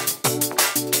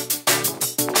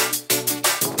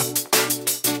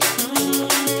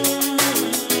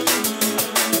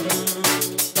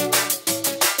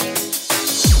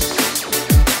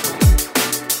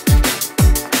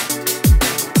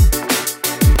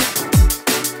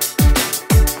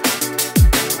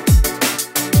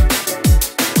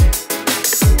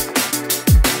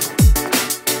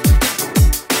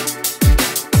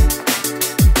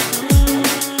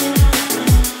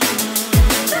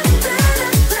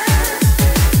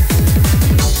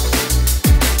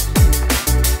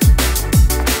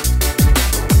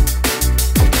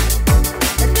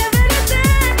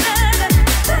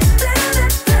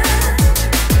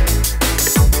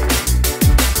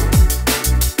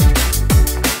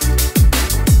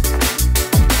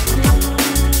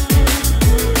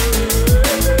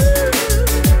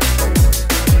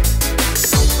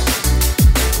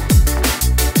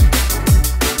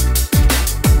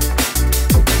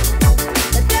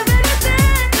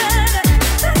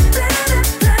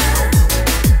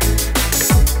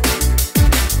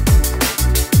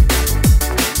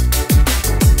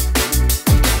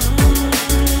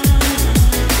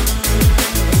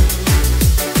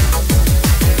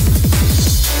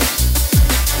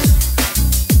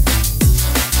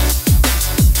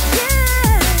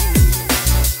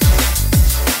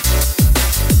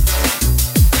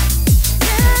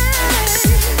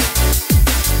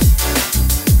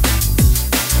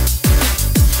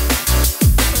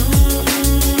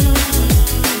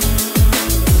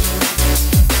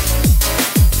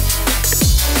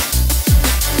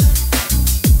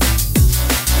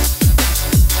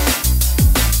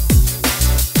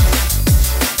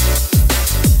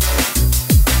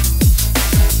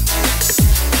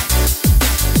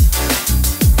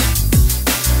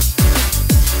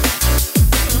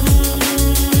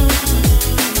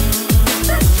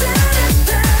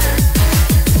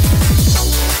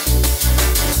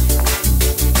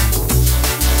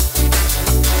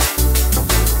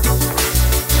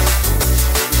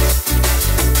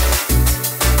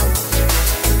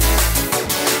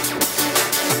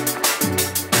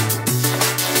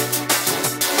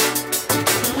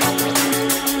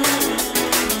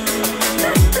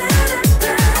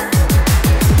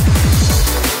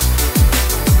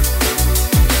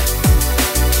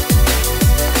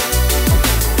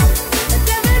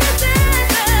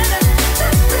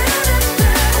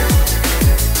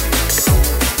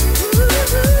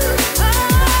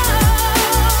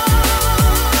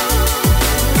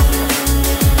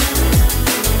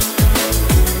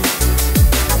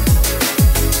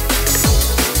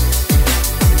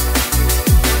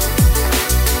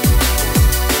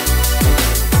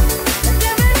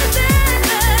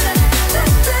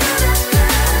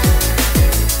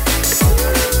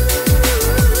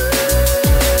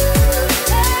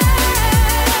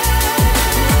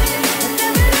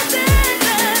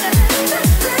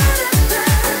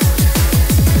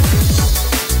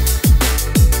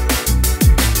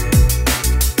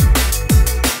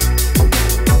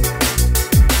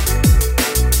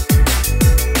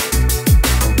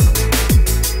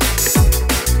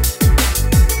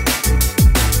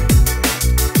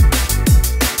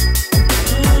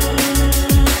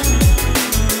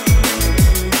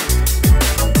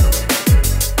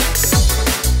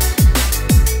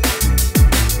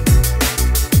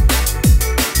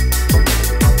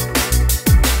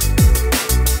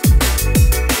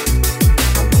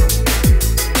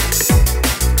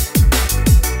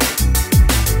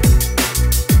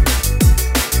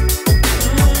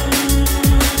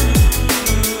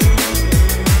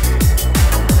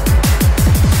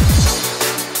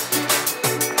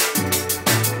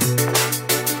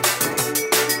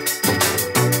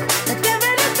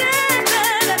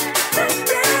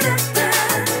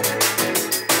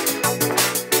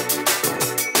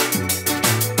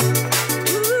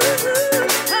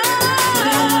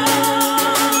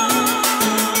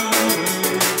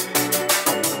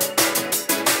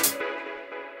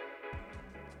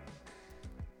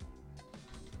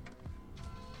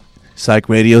 Psych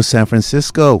Radio San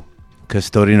Francisco,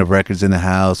 custodian of records in the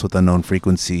house with unknown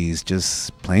frequencies,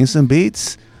 just playing some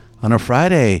beats on a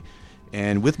Friday.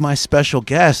 And with my special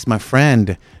guest, my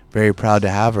friend, very proud to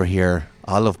have her here.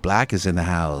 Olive Black is in the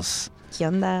house. ¿Qué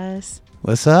ondas?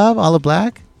 What's up, Olive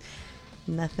Black?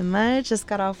 Nothing much. Just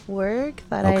got off work.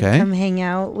 Thought Okay. I'd come hang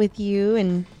out with you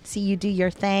and see you do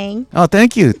your thing. Oh,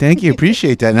 thank you. Thank you.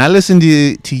 Appreciate that. And I listen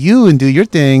to you and do your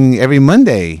thing every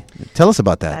Monday. Tell us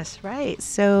about that. That's right.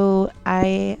 So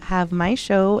I have my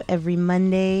show every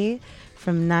Monday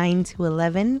from 9 to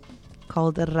 11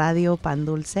 called Radio Pan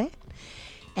Dulce.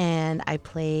 and I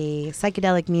play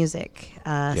psychedelic music,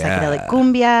 psychedelic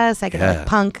cumbia, psychedelic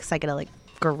punk, psychedelic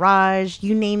garage,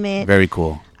 you name it. Very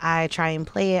cool. I try and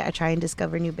play it. I try and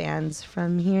discover new bands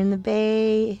from here in the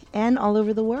Bay and all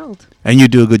over the world. And you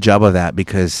do a good job of that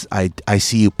because I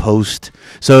see you post.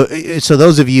 So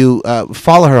those of you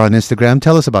follow her on Instagram.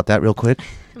 Tell us about that real quick.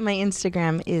 My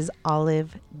Instagram is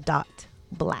olive.black.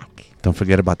 Don't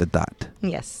forget about the dot.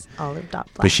 Yes, olive.black.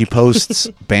 But she posts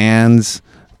bands,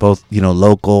 both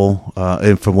local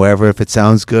and from wherever. If it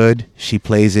sounds good, she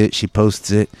plays it. She posts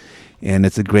it. And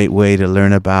it's a great way to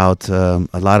learn about a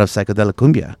lot of psychedelic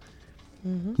cumbia,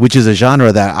 which is a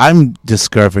genre that I'm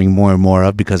discovering more and more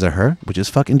of because of her, which is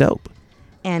fucking dope.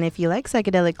 And if you like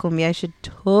psychedelic cumbia, you should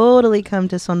totally come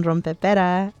to Son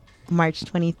Rompepera, March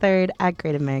 23rd at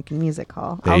Great American Music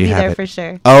Hall. I'll be there for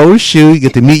sure. Oh, shoot. You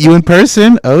get to meet you in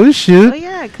person. Oh, shoot. Oh,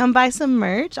 yeah. Come buy some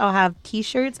merch. I'll have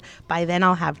T-shirts. By then,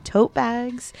 I'll have tote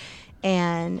bags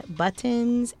and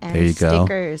buttons and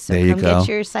stickers. So come get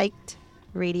your Psyched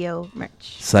Radio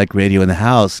merch. Psych Radio in the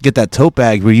house. Get that tote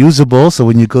bag, reusable, so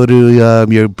when you go to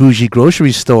your bougie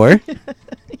grocery store.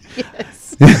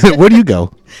 Yes. Where do you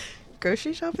go?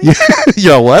 Grocery shopping?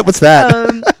 Yo, what? What's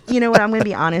that? You know what? I'm going to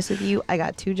be honest with you. I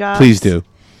got 2 jobs. Please do.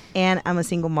 And I'm a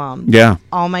single mom. Yeah.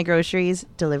 All my groceries,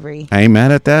 delivery. I ain't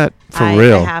mad at that. For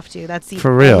real. I have to. That's the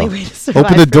for real. only way to survive.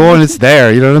 Open the door and it's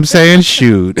there. You know what I'm saying?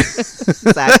 Shoot.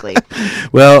 Exactly.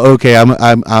 Well, okay.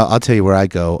 I'll tell you where I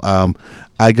go.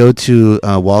 I go to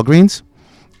Walgreens,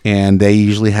 and they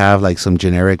usually have like some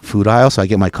generic food aisle. So I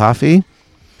get my coffee,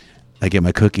 I get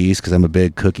my cookies because I'm a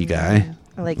big cookie guy.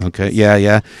 I like okay, cookies.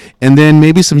 Yeah, and then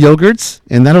maybe some yogurts,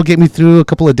 and that'll get me through a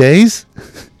couple of days.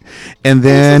 And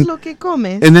then,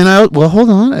 hold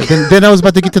on. Then I was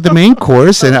about to get to the main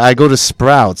course, and I go to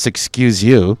Sprouts. Excuse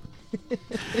you,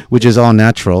 which is all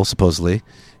natural supposedly.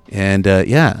 And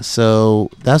so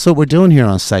that's what we're doing here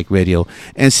on Psych Radio.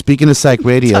 And speaking of Psych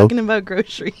Radio, talking about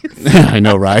groceries. I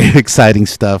know, right? Exciting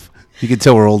stuff. You can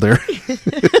tell we're older.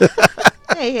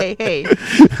 Hey.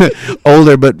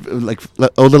 Older, but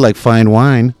older like fine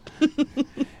wine.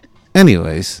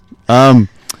 Anyways,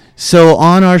 so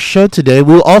on our show today,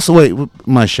 we'll also we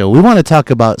want to talk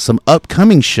about some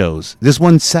upcoming shows. This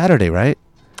one Saturday, right?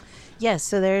 Yes.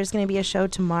 So there's going to be a show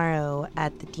tomorrow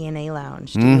at the DNA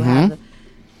Lounge. Do you have?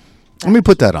 Let me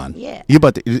put that on. Yeah. You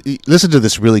about to listen to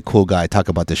this really cool guy talk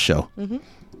about this show.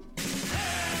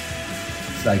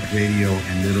 Psych Radio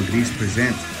and Little Gris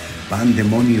present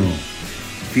Pandemonio,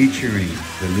 featuring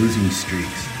The Losing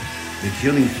Streaks, The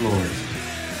Killing Floors,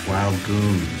 Wild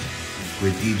Goons,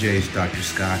 with DJs Dr.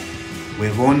 Scott,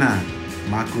 Huevona,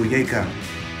 Makuyeka.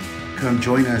 Come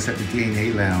join us at the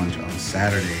DNA Lounge on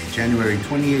Saturday, January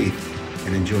 28th,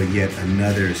 and enjoy yet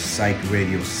another Psych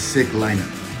Radio sick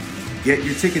lineup. Get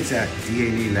your tickets at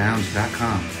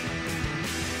DNALounge.com.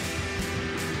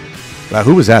 Wow,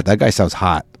 who was that? That guy sounds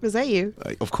hot. Was that you?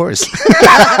 Of course.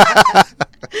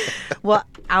 Well,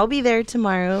 I'll be there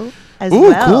tomorrow as well.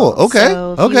 Ooh, cool. Okay.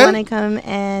 So if you want to come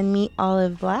and meet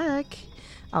Olive Black,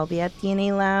 I'll be at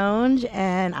DNA Lounge,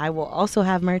 and I will also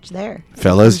have merch there.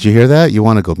 Fellas, did you hear that? You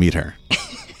want to go meet her.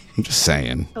 I'm just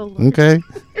saying. Oh, okay.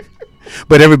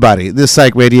 But everybody, the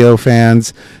Psych Radio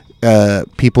fans,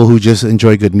 people who just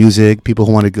enjoy good music, people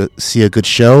who want to see a good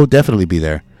show, definitely be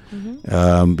there.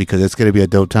 Because it's going to be a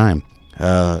dope time.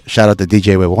 Shout out to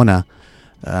DJ Huevona.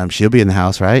 She'll be in the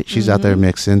house, right? She's out there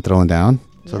mixing, throwing down.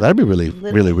 So that'd be really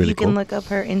cool. You can look up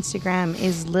her Instagram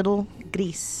is Little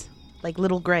Gris, like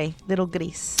little gray, Little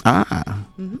Gris. A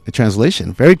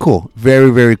translation. Very cool.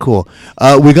 Very, very cool.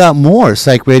 We got more.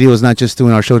 Psych Radio is not just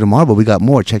doing our show tomorrow, but we got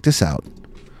more. Check this out.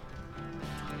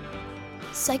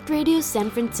 Psych Radio San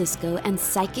Francisco and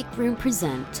Psychic Room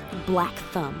present Black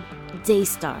Thumb,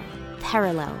 Daystar,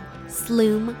 Parallel,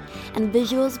 Sloom, and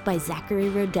visuals by Zachary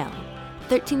Rodell.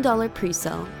 $13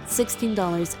 pre-sale,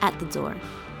 $16 at the door.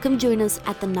 Come join us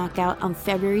at the Knockout on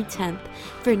February 10th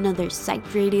for another Psych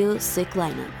Radio sick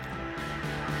lineup.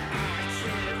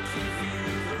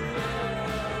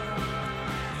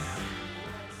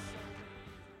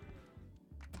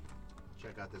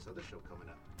 Check out this other show coming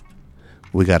up.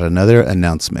 We got another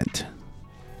announcement.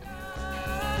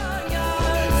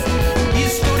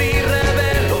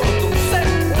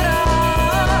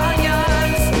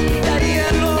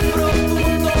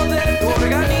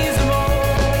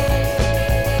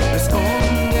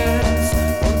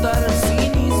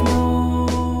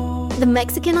 The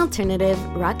Mexican alternative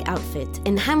rock outfit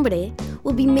Enjambre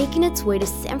will be making its way to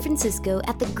San Francisco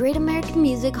at the Great American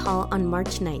Music Hall on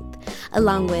March 9th,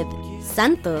 along with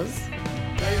Santos,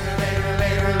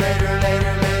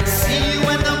 See you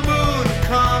when the moon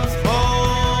comes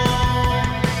home.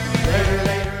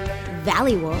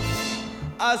 Valley Wolf,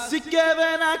 I Así que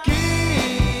ven aquí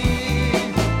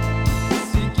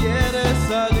si quieres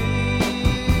salir.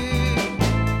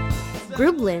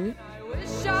 Grublin, I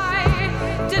wish I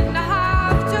didn't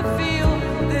have to feel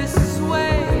this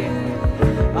way.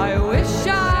 I wish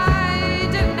I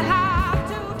didn't have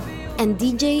to feel. and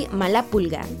DJ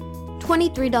Malapulga.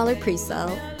 $23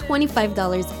 pre-sale,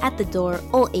 $25 at the door,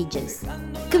 all ages.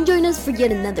 Come join us for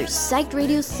yet another Psyched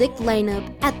Radio Sick lineup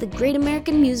at the Great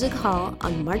American Music Hall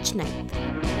on March 9th.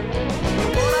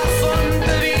 Corazón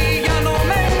te vi, ya no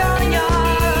me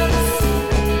engañas.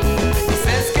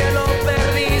 Dices que lo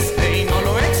perdiste y no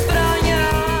lo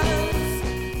extrañas.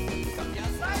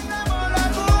 Bailamos la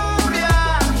cumbia,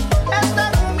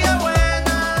 esta cumbia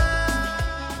buena.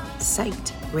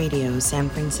 Psyched Radio San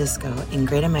Francisco and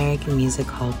Great American Music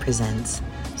Hall presents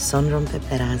Son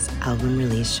Rompeperas album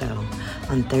release show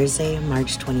on Thursday,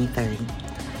 March 23rd.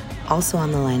 Also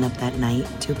on the lineup that night,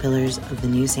 two pillars of the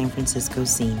new San Francisco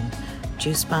scene,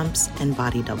 Juice Bumps and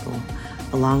Body Double,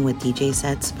 along with DJ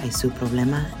sets by Su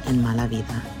Problema and Mala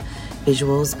Vida.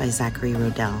 Visuals by Zachary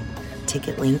Rodell.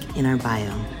 Ticket link in our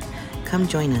bio. Come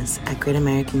join us at Great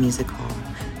American Music Hall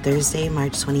Thursday,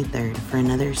 March 23rd for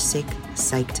another sick,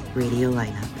 psyched radio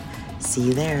lineup. See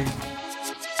you there.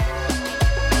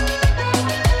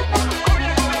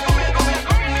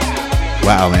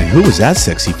 Wow, man, who was that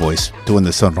sexy voice doing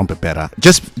the Son Rompepera?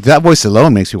 Just that voice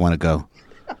alone makes me want to go.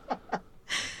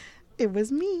 It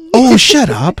was me. Oh, shut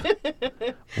up.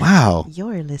 Wow.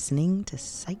 You're listening to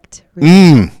Psyched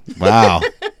Radio. Wow.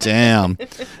 Damn.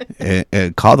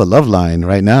 Call the love line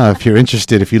right now if you're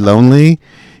interested, if you're lonely,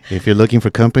 if you're looking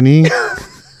for company,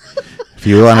 if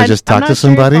you want to just talk to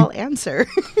somebody. I'll answer.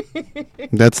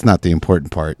 That's not the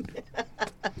important part.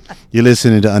 You're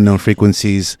listening to Unknown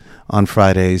Frequencies on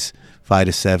Fridays, 5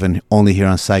 to 7, only here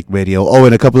on Psych Radio. Oh,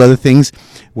 and a couple other things.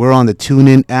 We're on the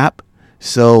TuneIn app.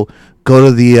 So go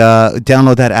to the,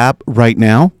 download that app right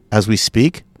now as we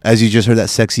speak. As you just heard that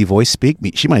sexy voice speak.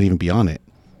 She might even be on it.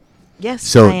 Yes,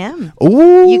 So- I am.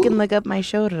 Ooh. You can look up my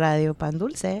show, Radio Pan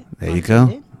Dulce. There you on go.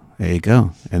 TuneIn. There you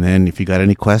go. And then if you got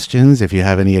any questions, if you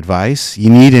have any advice, you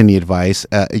need any advice,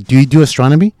 do you do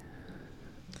astronomy?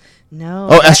 No.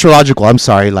 Oh, astrological. I'm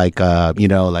sorry. Like, like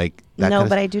that No, kind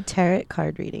but I do tarot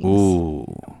card readings. Ooh.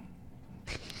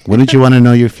 Wouldn't you want to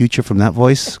know your future from that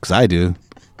voice? Because I do.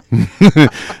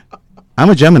 I'm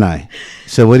a Gemini.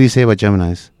 So what do you say about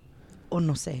Geminis? Oh,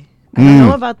 no sé. I don't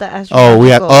know about the Oh,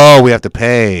 astrological. we have to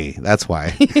pay. That's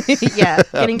why. Yeah,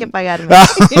 tienen que pagarme.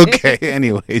 Okay.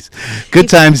 Anyways, good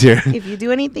times here. If you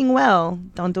do anything well,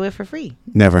 don't do it for free.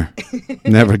 Never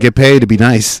get paid to be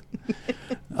nice.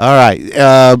 All right.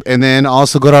 And then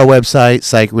also go to our website,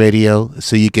 Psych Radio,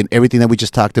 so you can, everything that we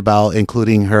just talked about,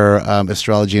 including her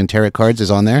astrology and tarot cards is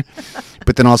on there.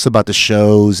 But then also about the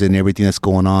shows and everything that's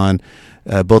going on,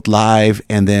 both live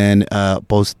and then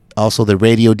both also the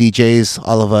radio DJs,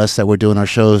 all of us that we're doing our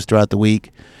shows throughout the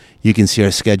week. You can see our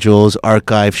schedules,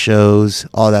 archive shows,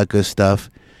 all that good stuff.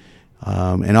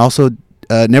 And also,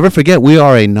 never forget, we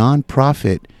are a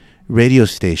non-profit radio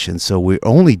station, so we're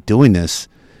only doing this.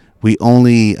 We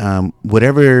only,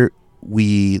 whatever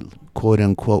we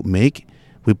quote-unquote make,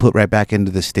 we put right back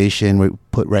into the station. We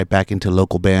put right back into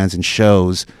local bands and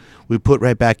shows. We put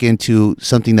right back into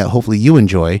something that hopefully you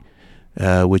enjoy,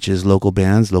 which is local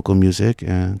bands, local music,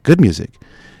 good music.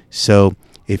 So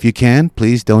if you can,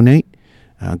 please donate.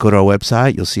 Go to our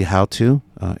website. You'll see how to.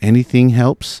 Anything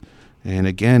helps. And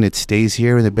again, it stays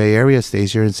here in the Bay Area, it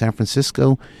stays here in San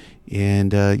Francisco.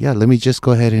 And let me just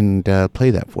go ahead and play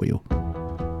that for you.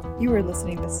 You are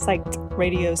listening to Psyched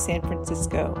Radio San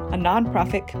Francisco, a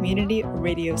nonprofit community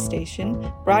radio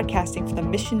station broadcasting from the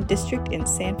Mission District in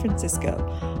San Francisco.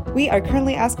 We are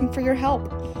currently asking for your help.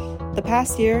 The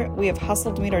past year, we have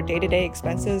hustled to meet our day-to-day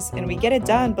expenses, and we get it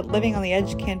done, but living on the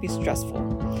edge can be stressful.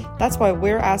 That's why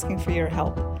we're asking for your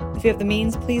help. If you have the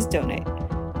means, please donate.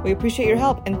 We appreciate your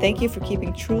help, and thank you for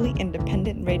keeping truly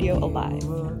independent radio alive.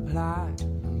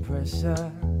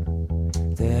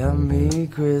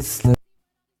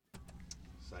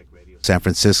 San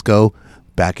Francisco,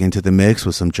 back into the mix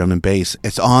with some drum and bass.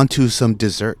 It's on to some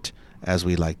dessert, as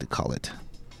we like to call it.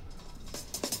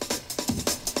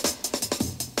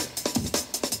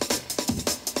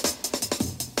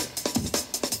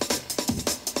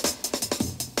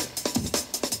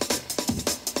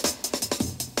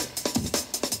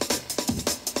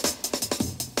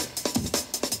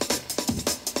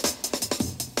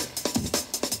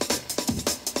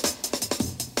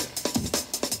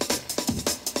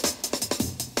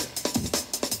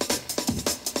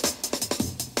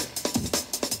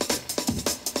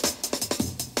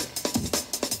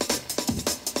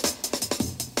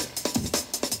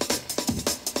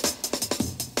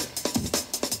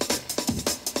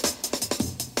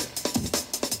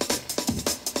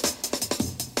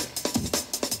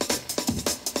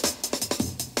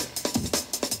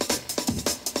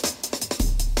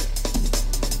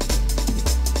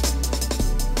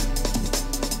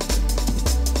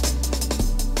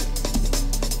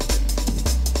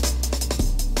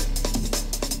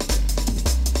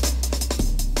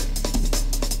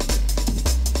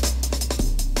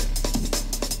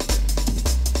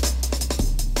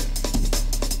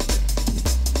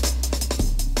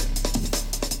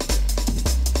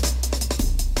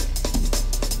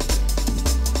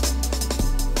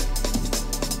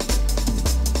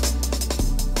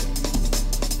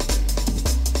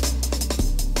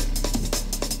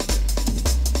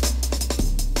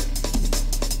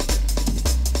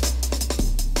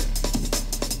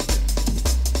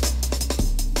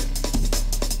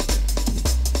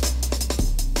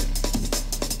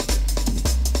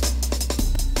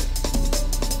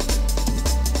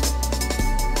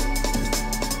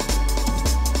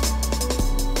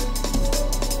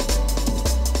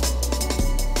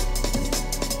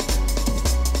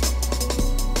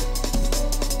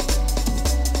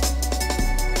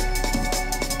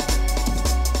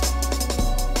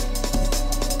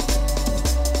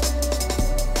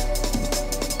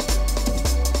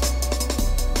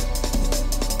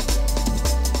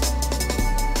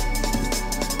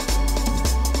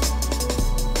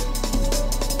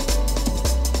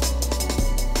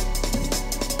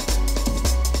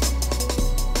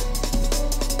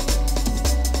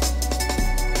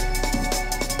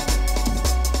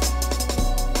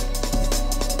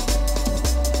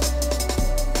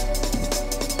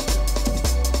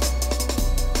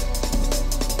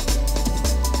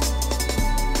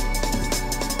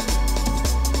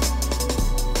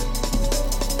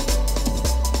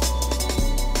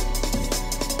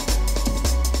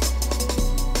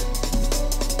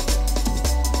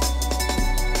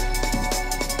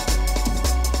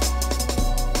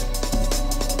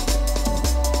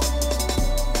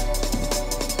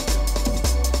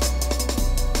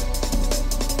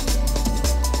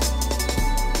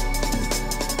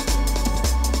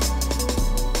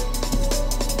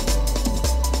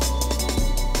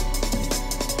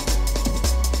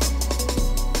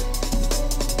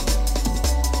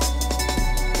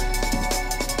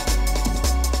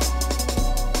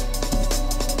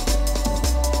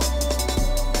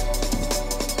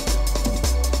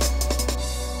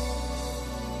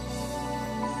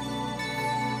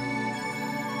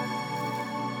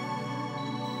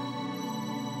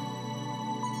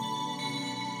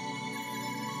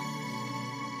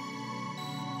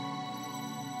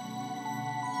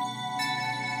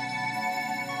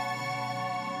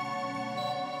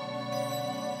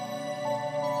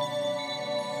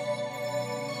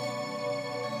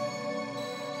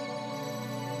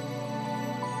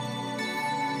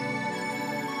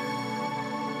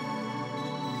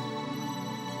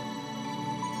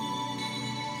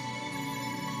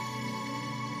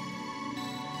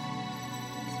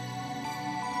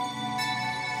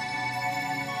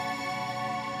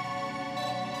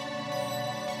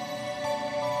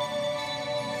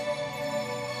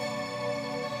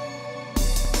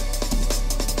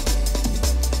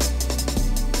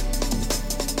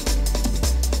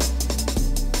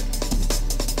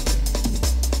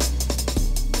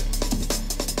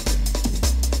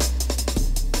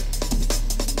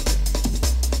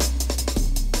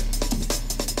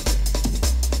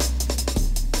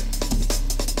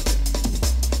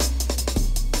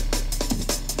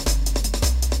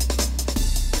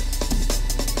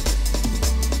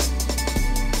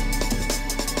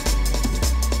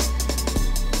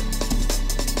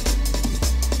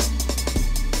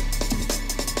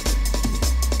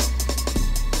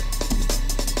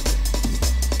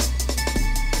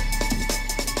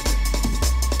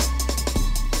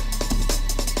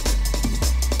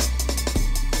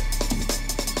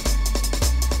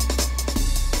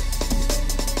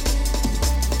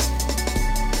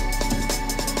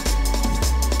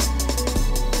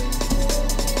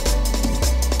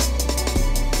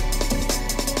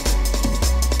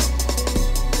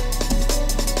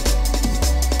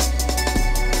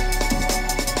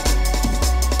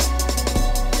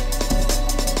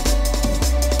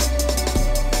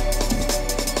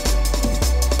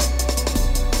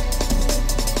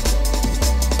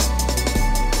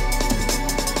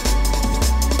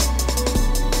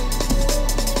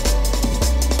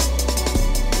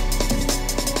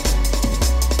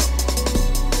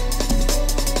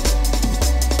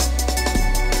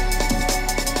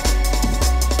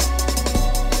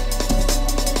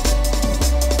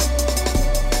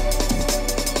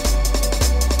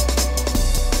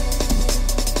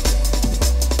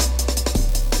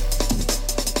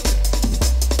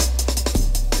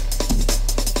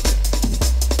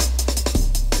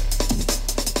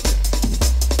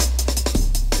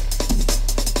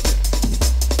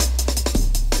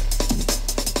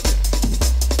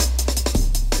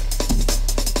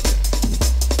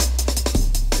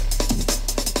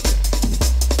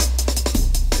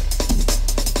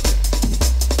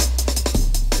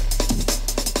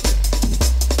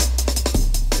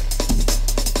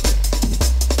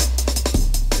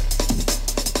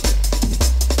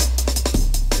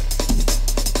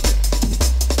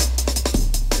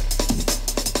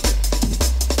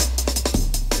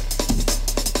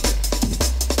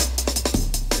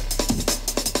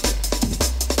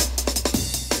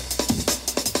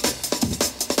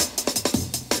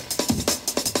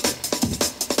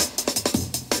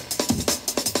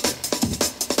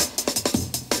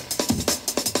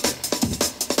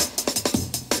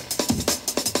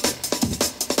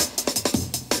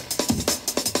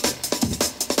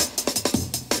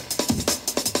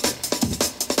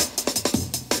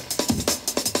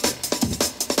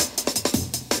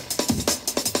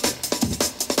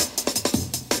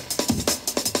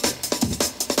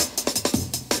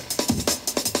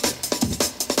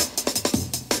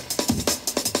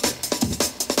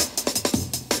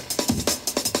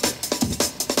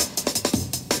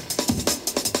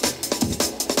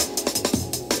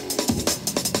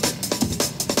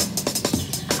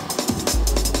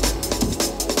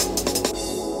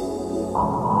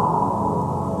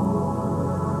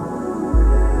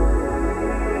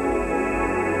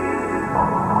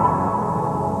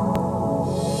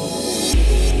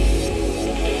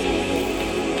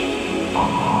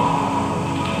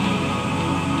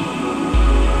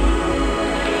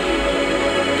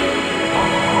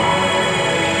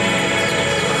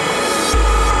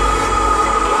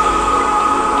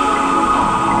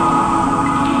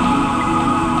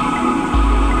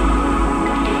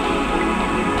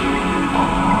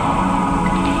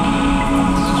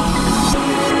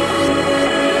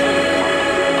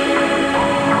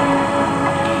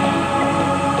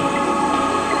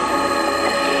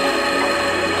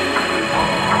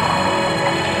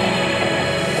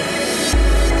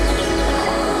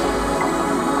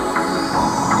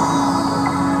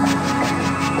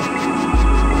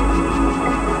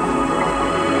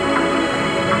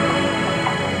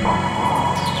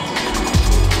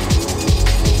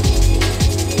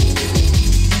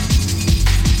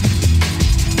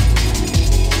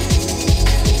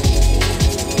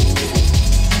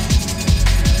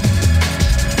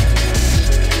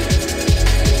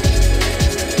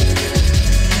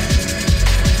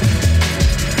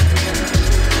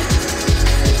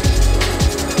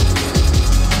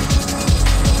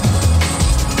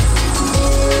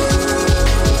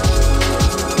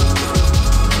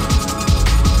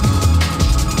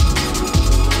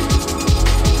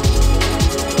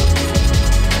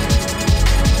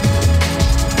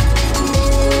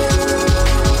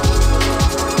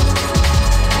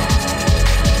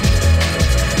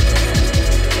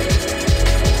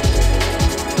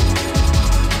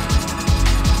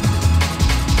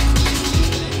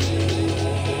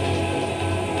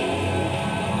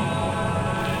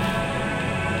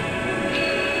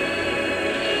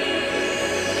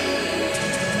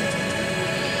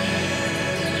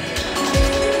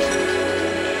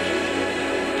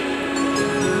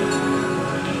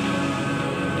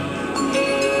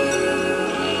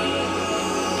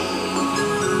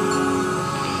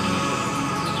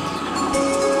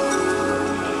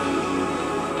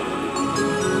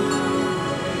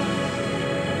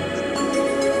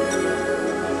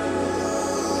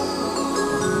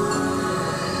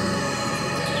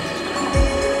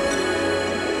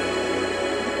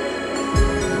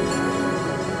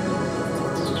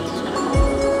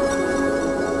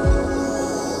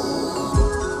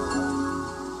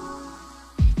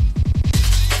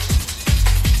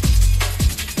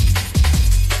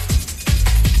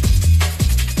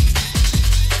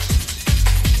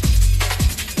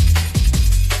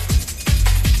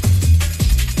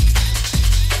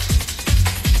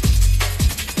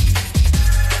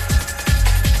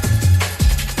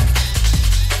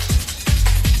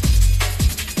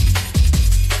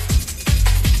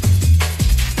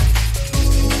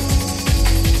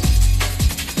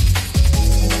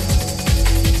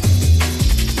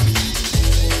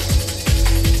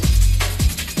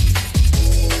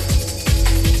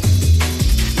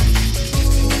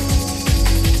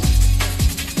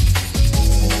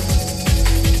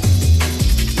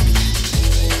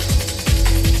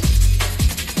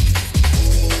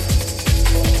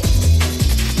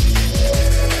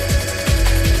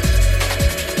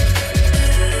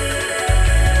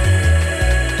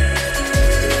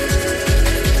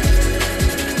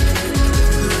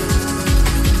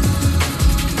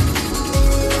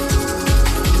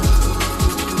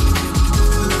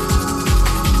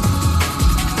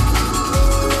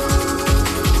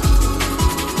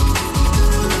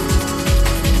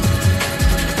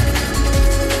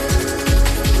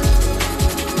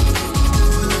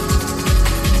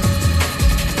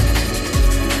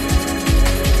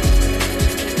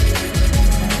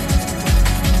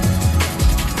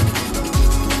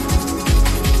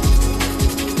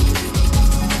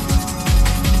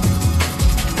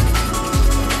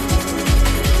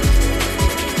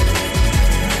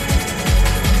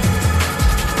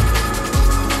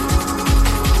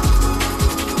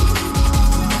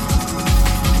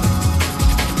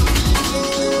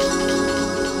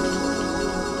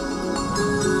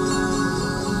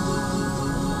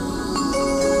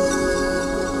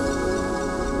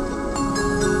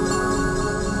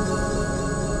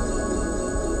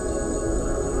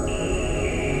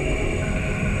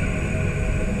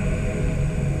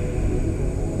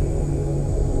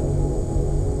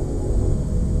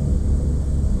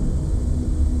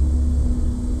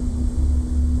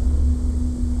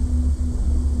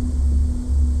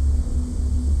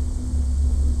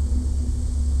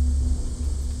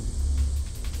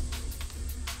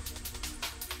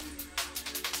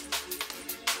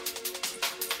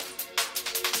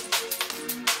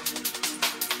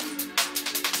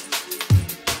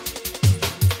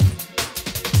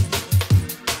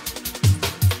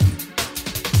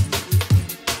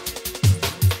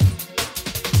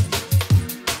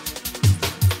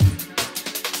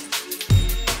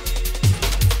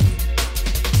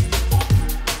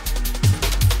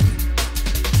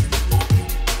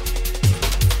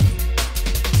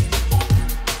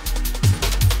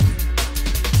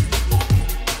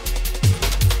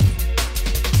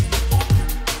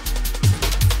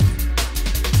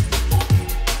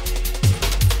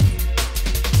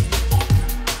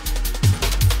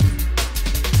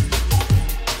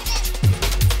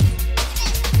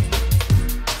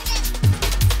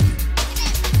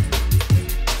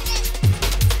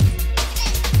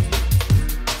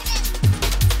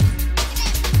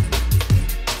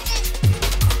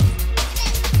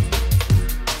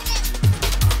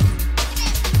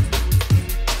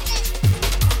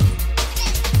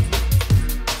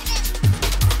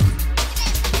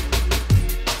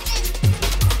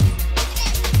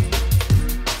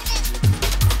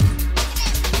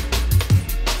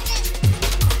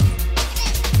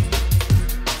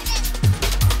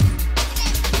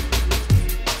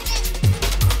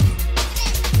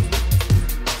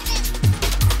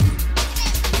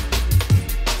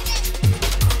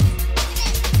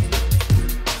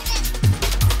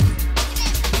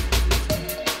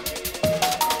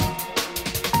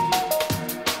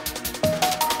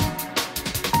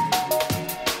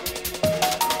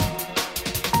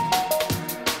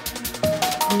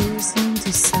 You're listening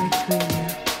to Psych Radio,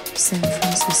 San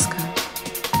Francisco.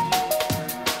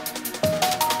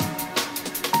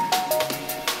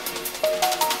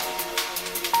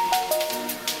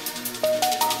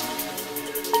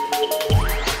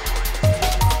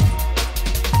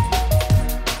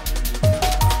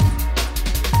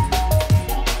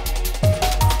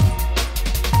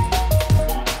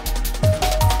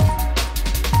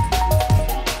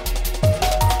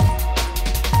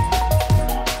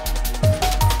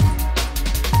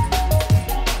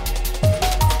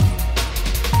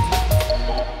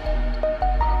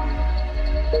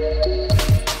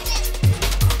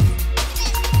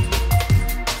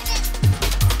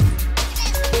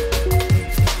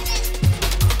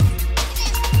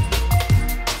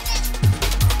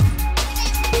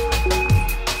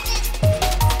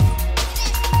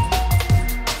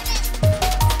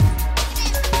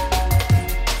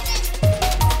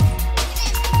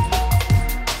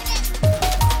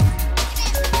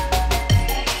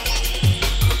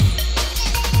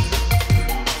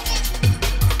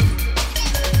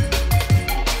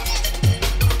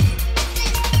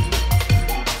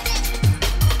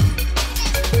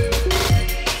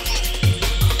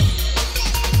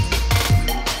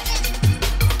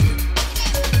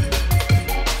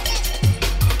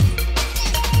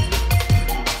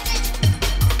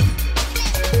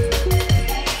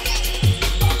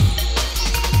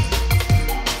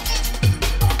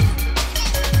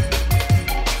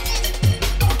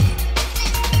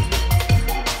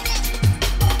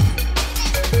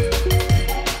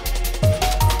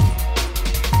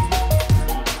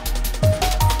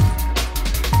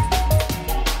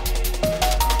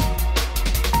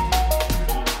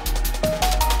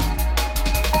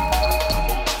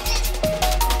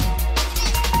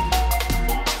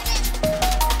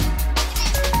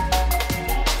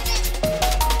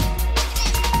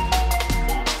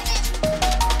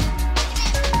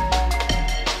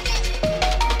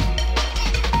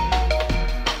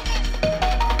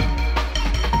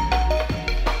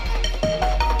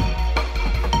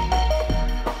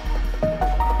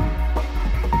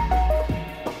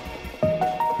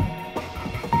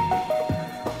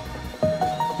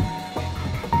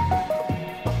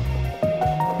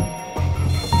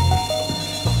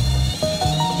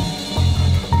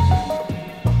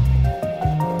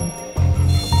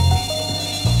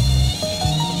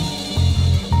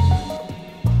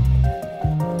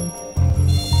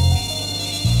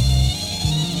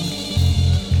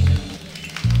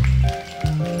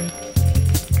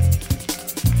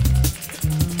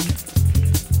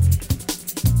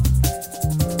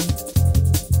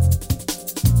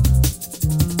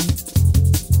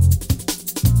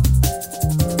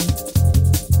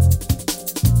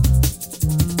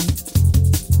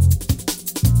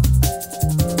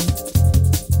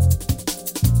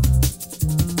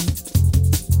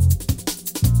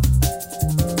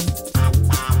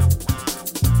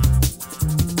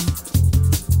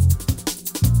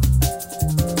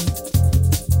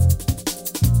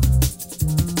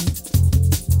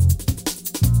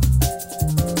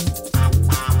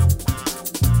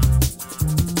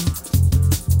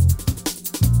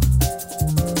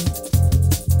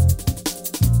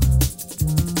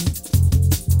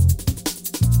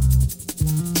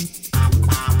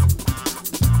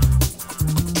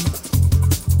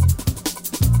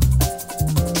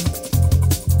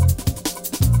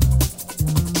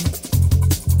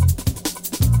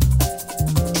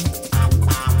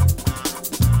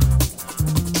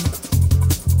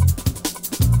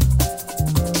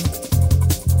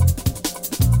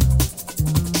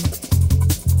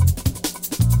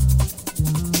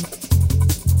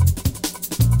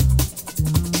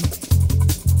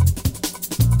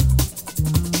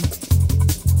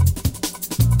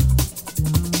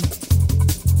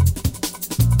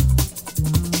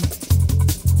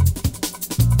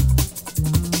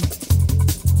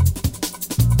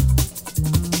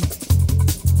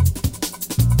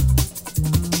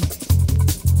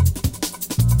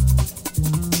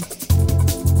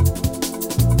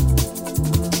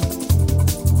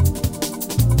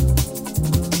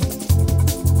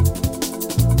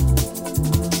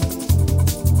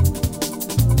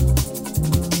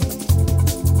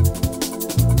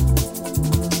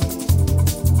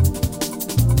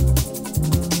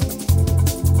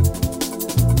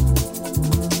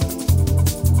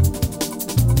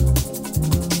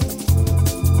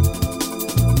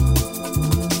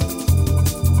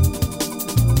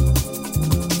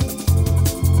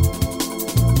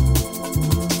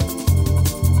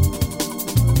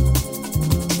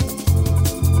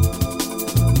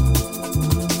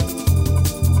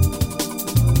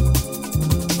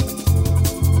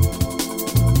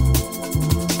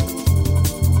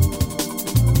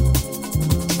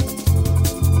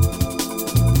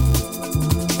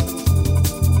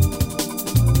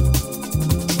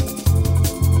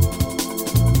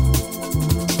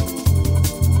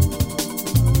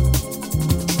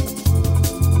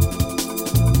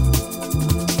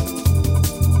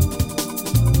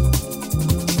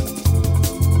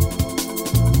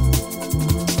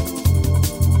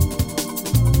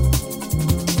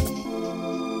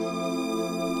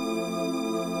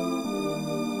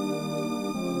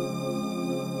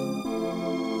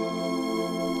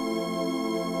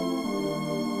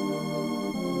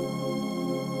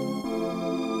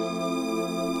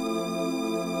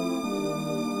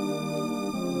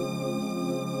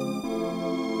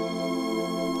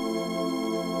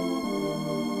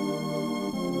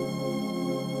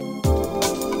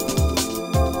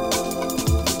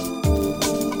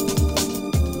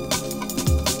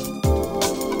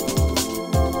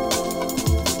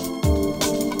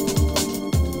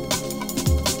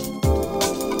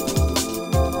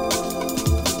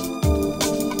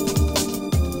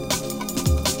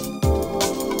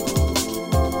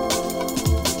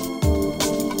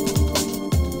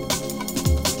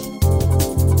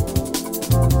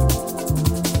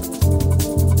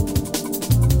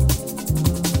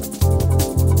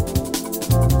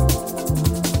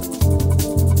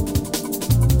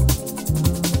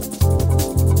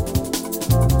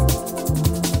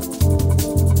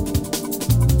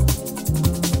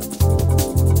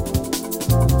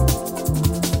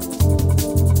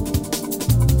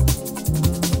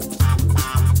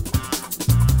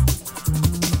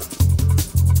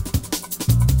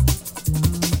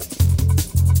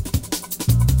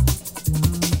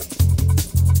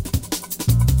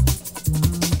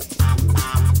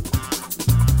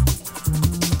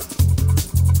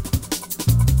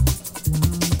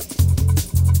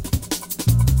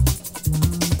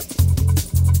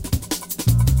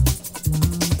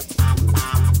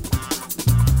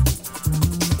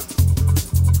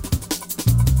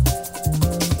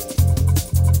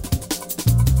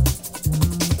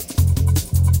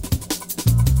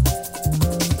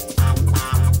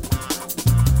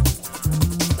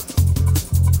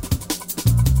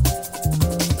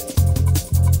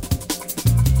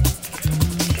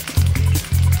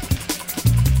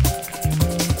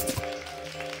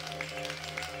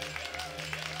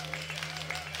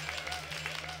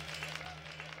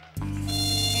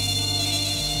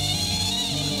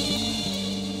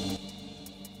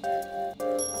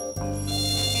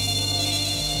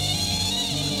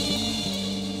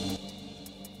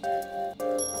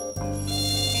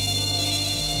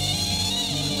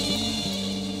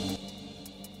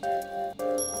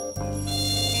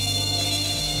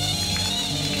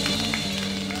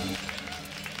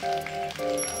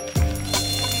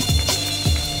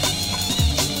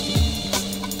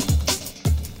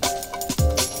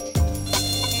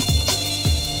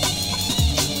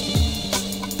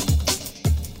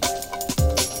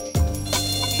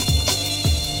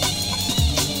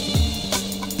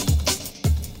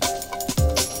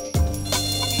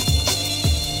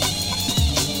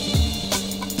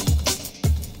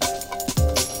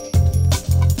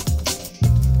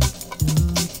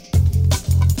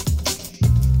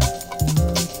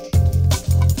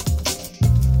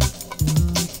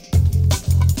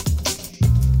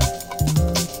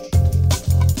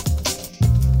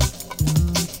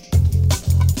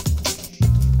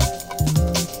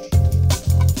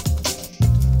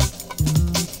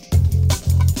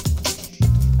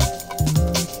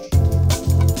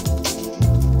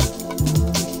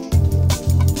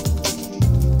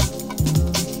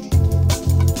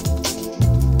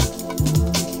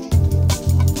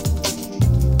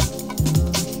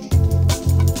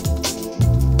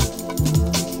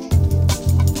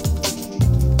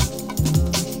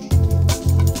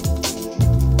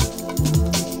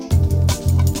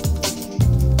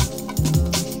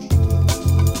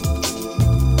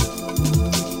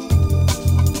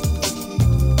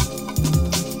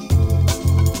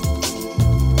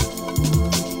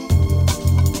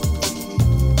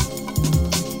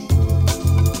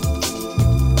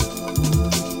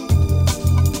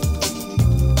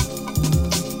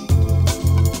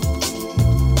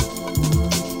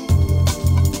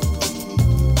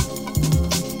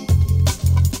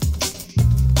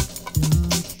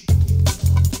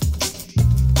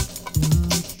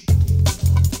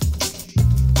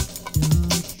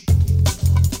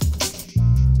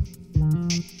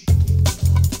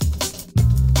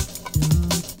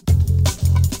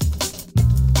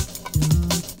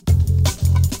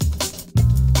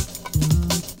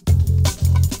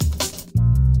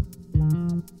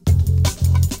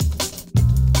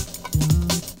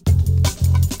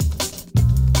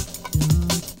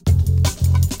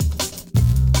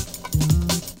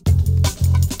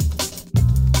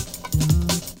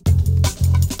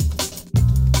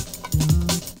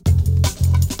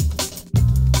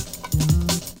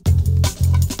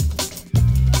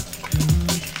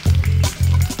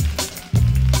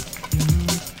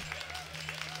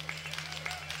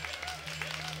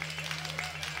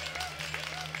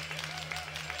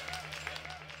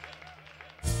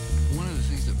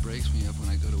 breaks me up when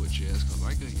I go to a jazz club.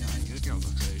 I got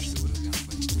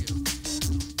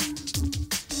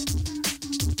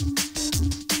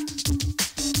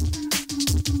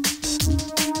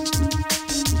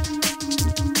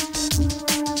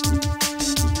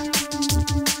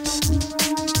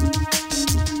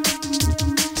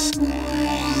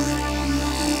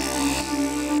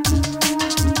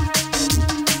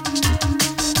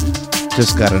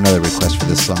Just got another request for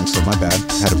this song, so my bad.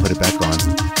 Had to put it back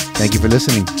on. Thank you for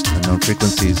listening. Unknown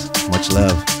Frequencies. Much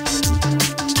love.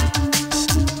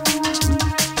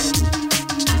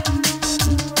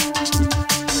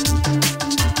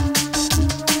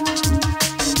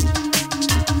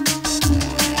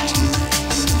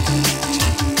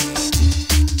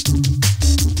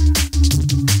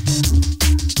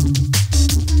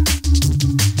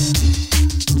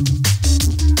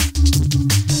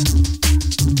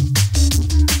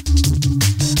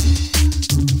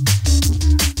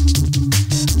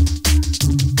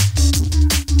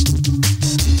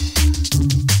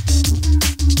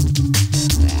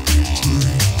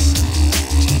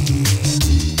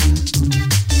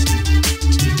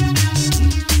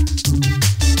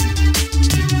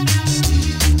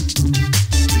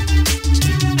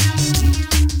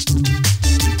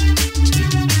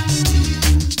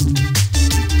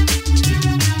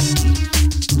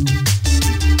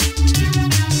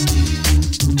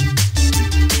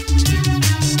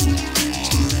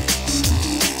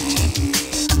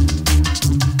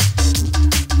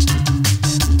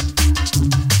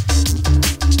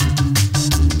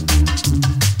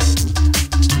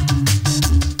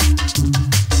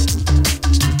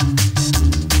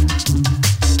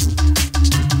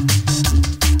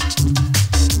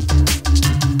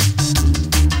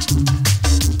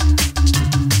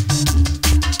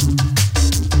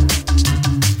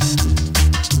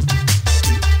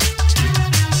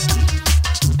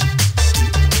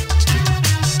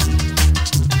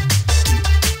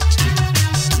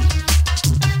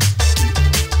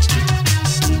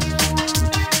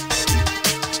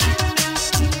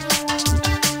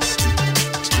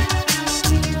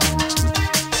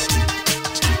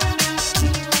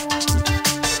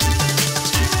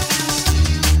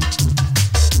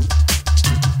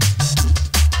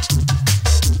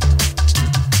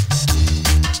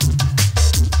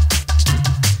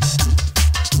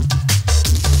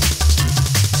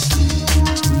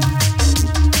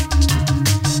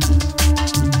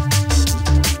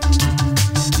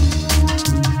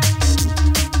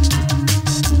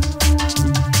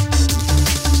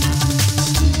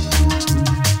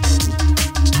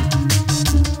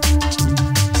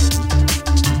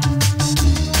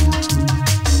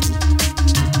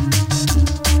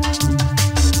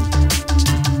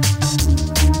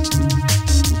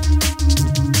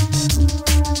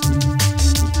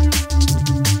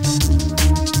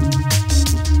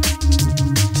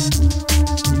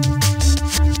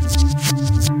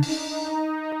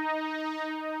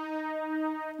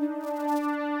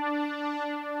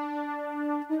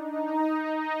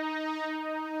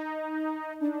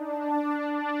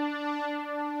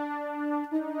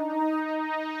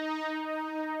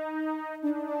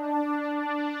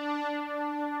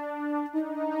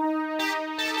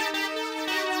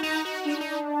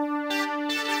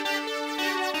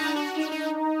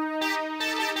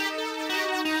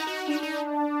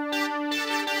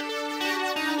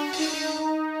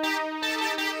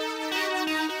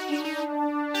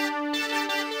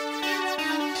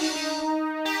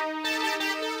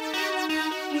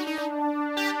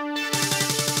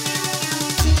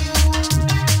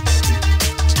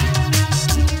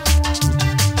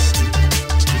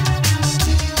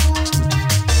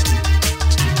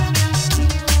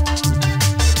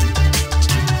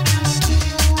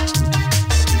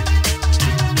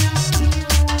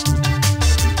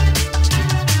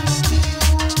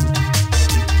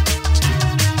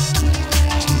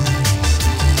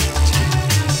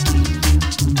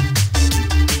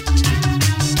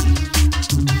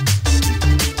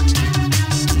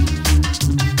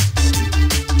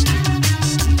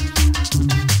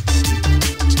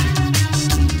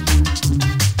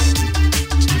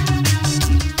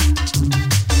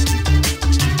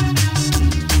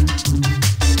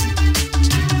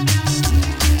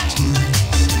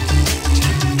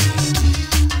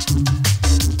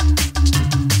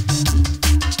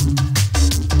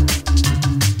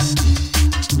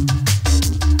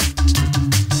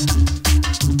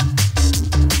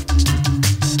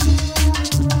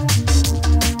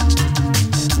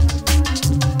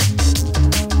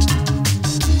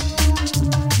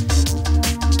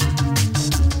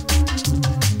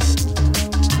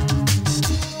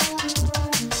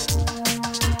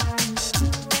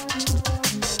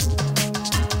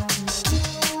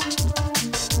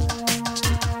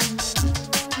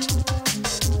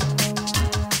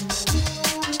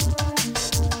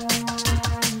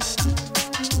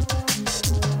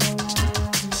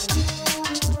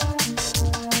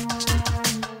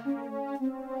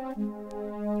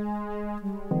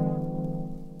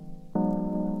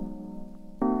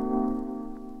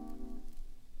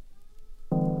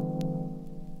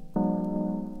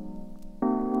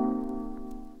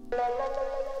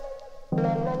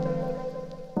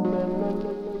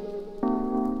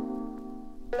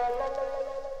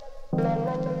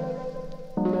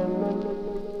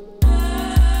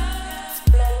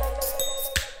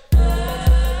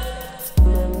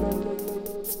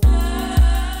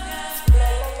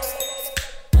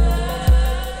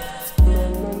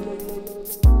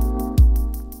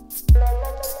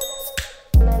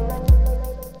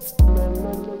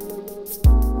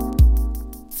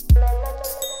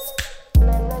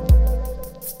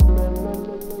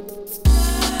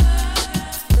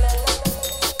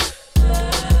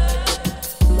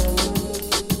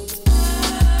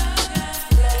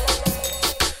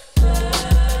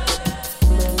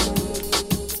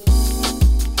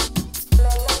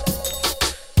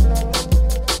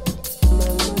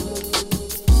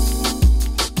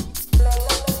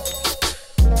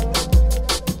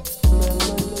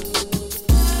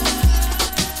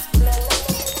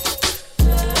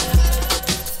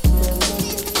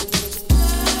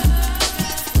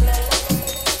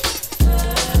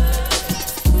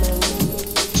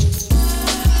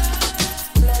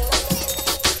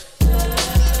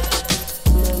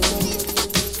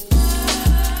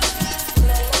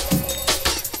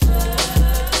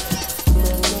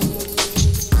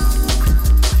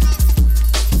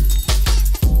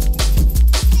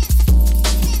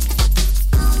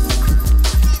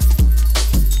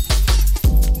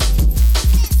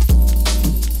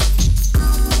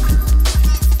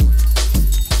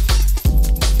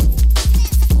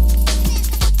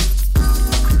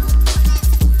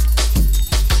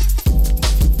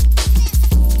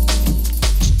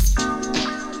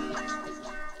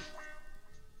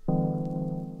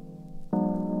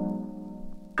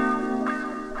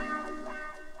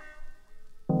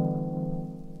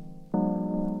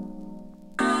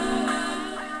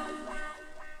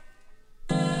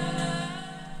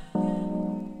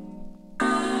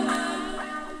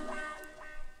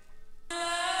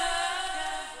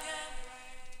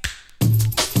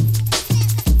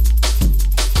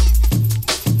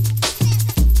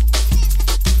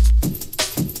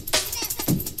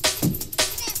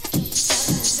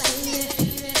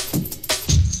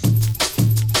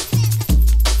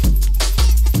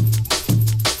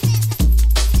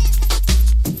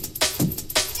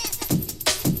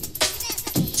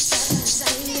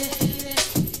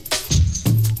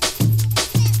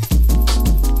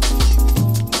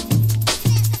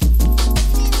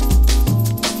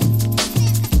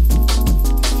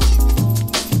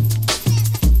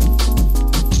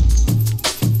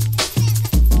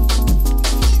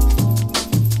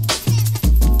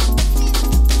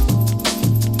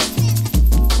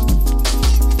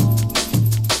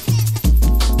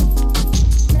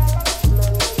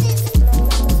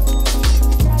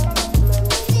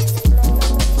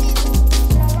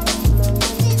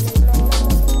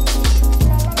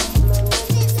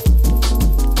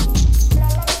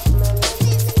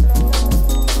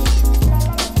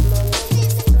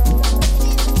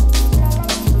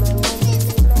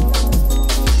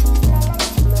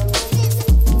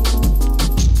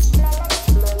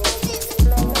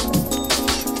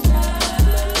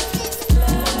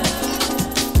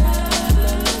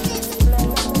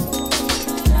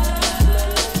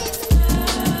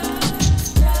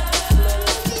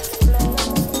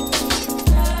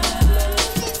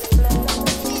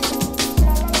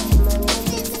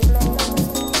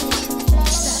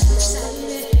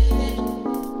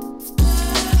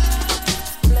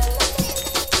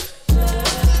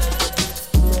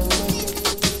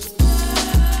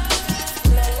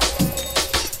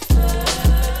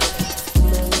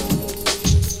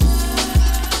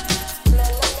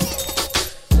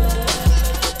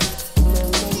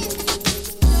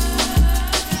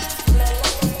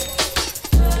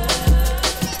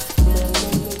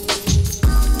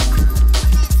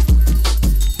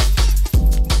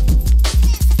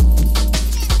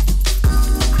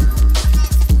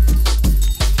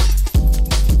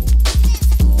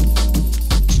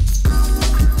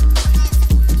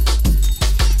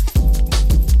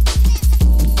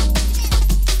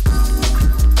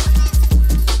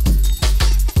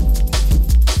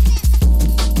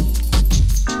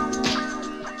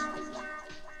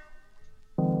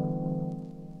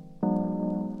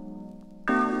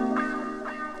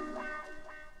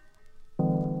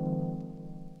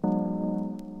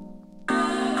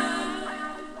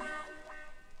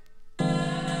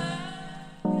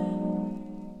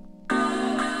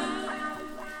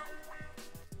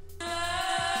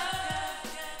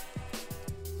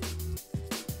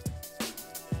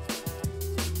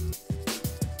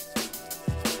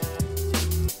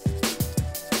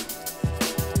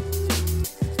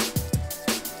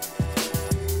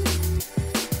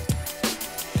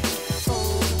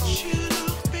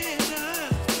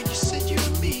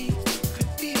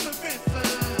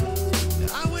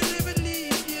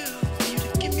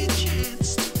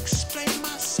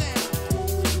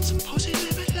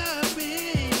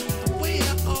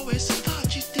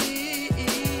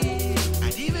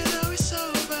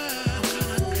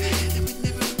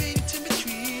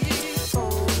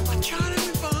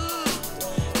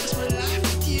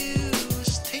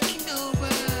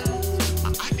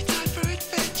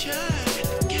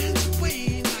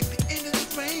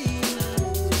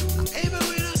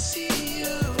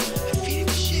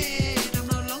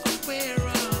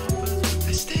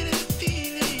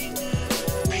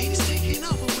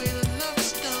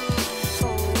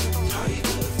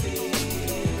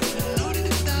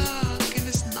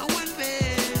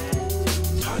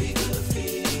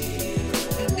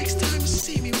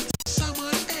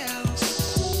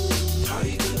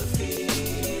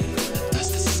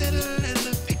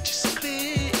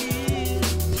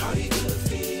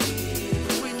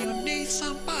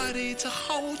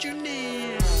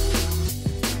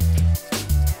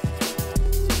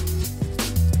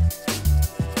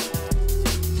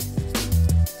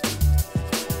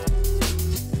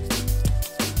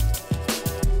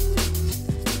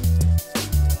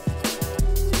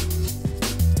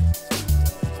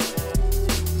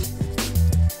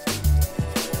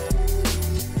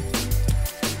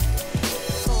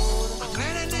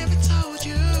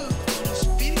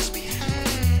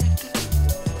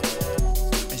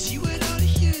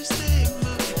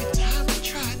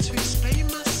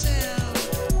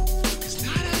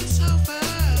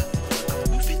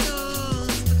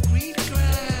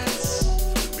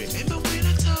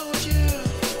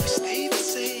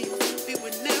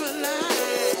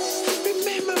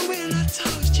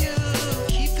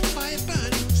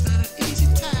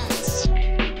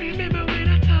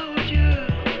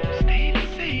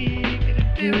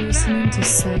 You're listening to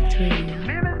Psyched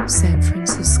Radio, San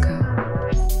Francisco.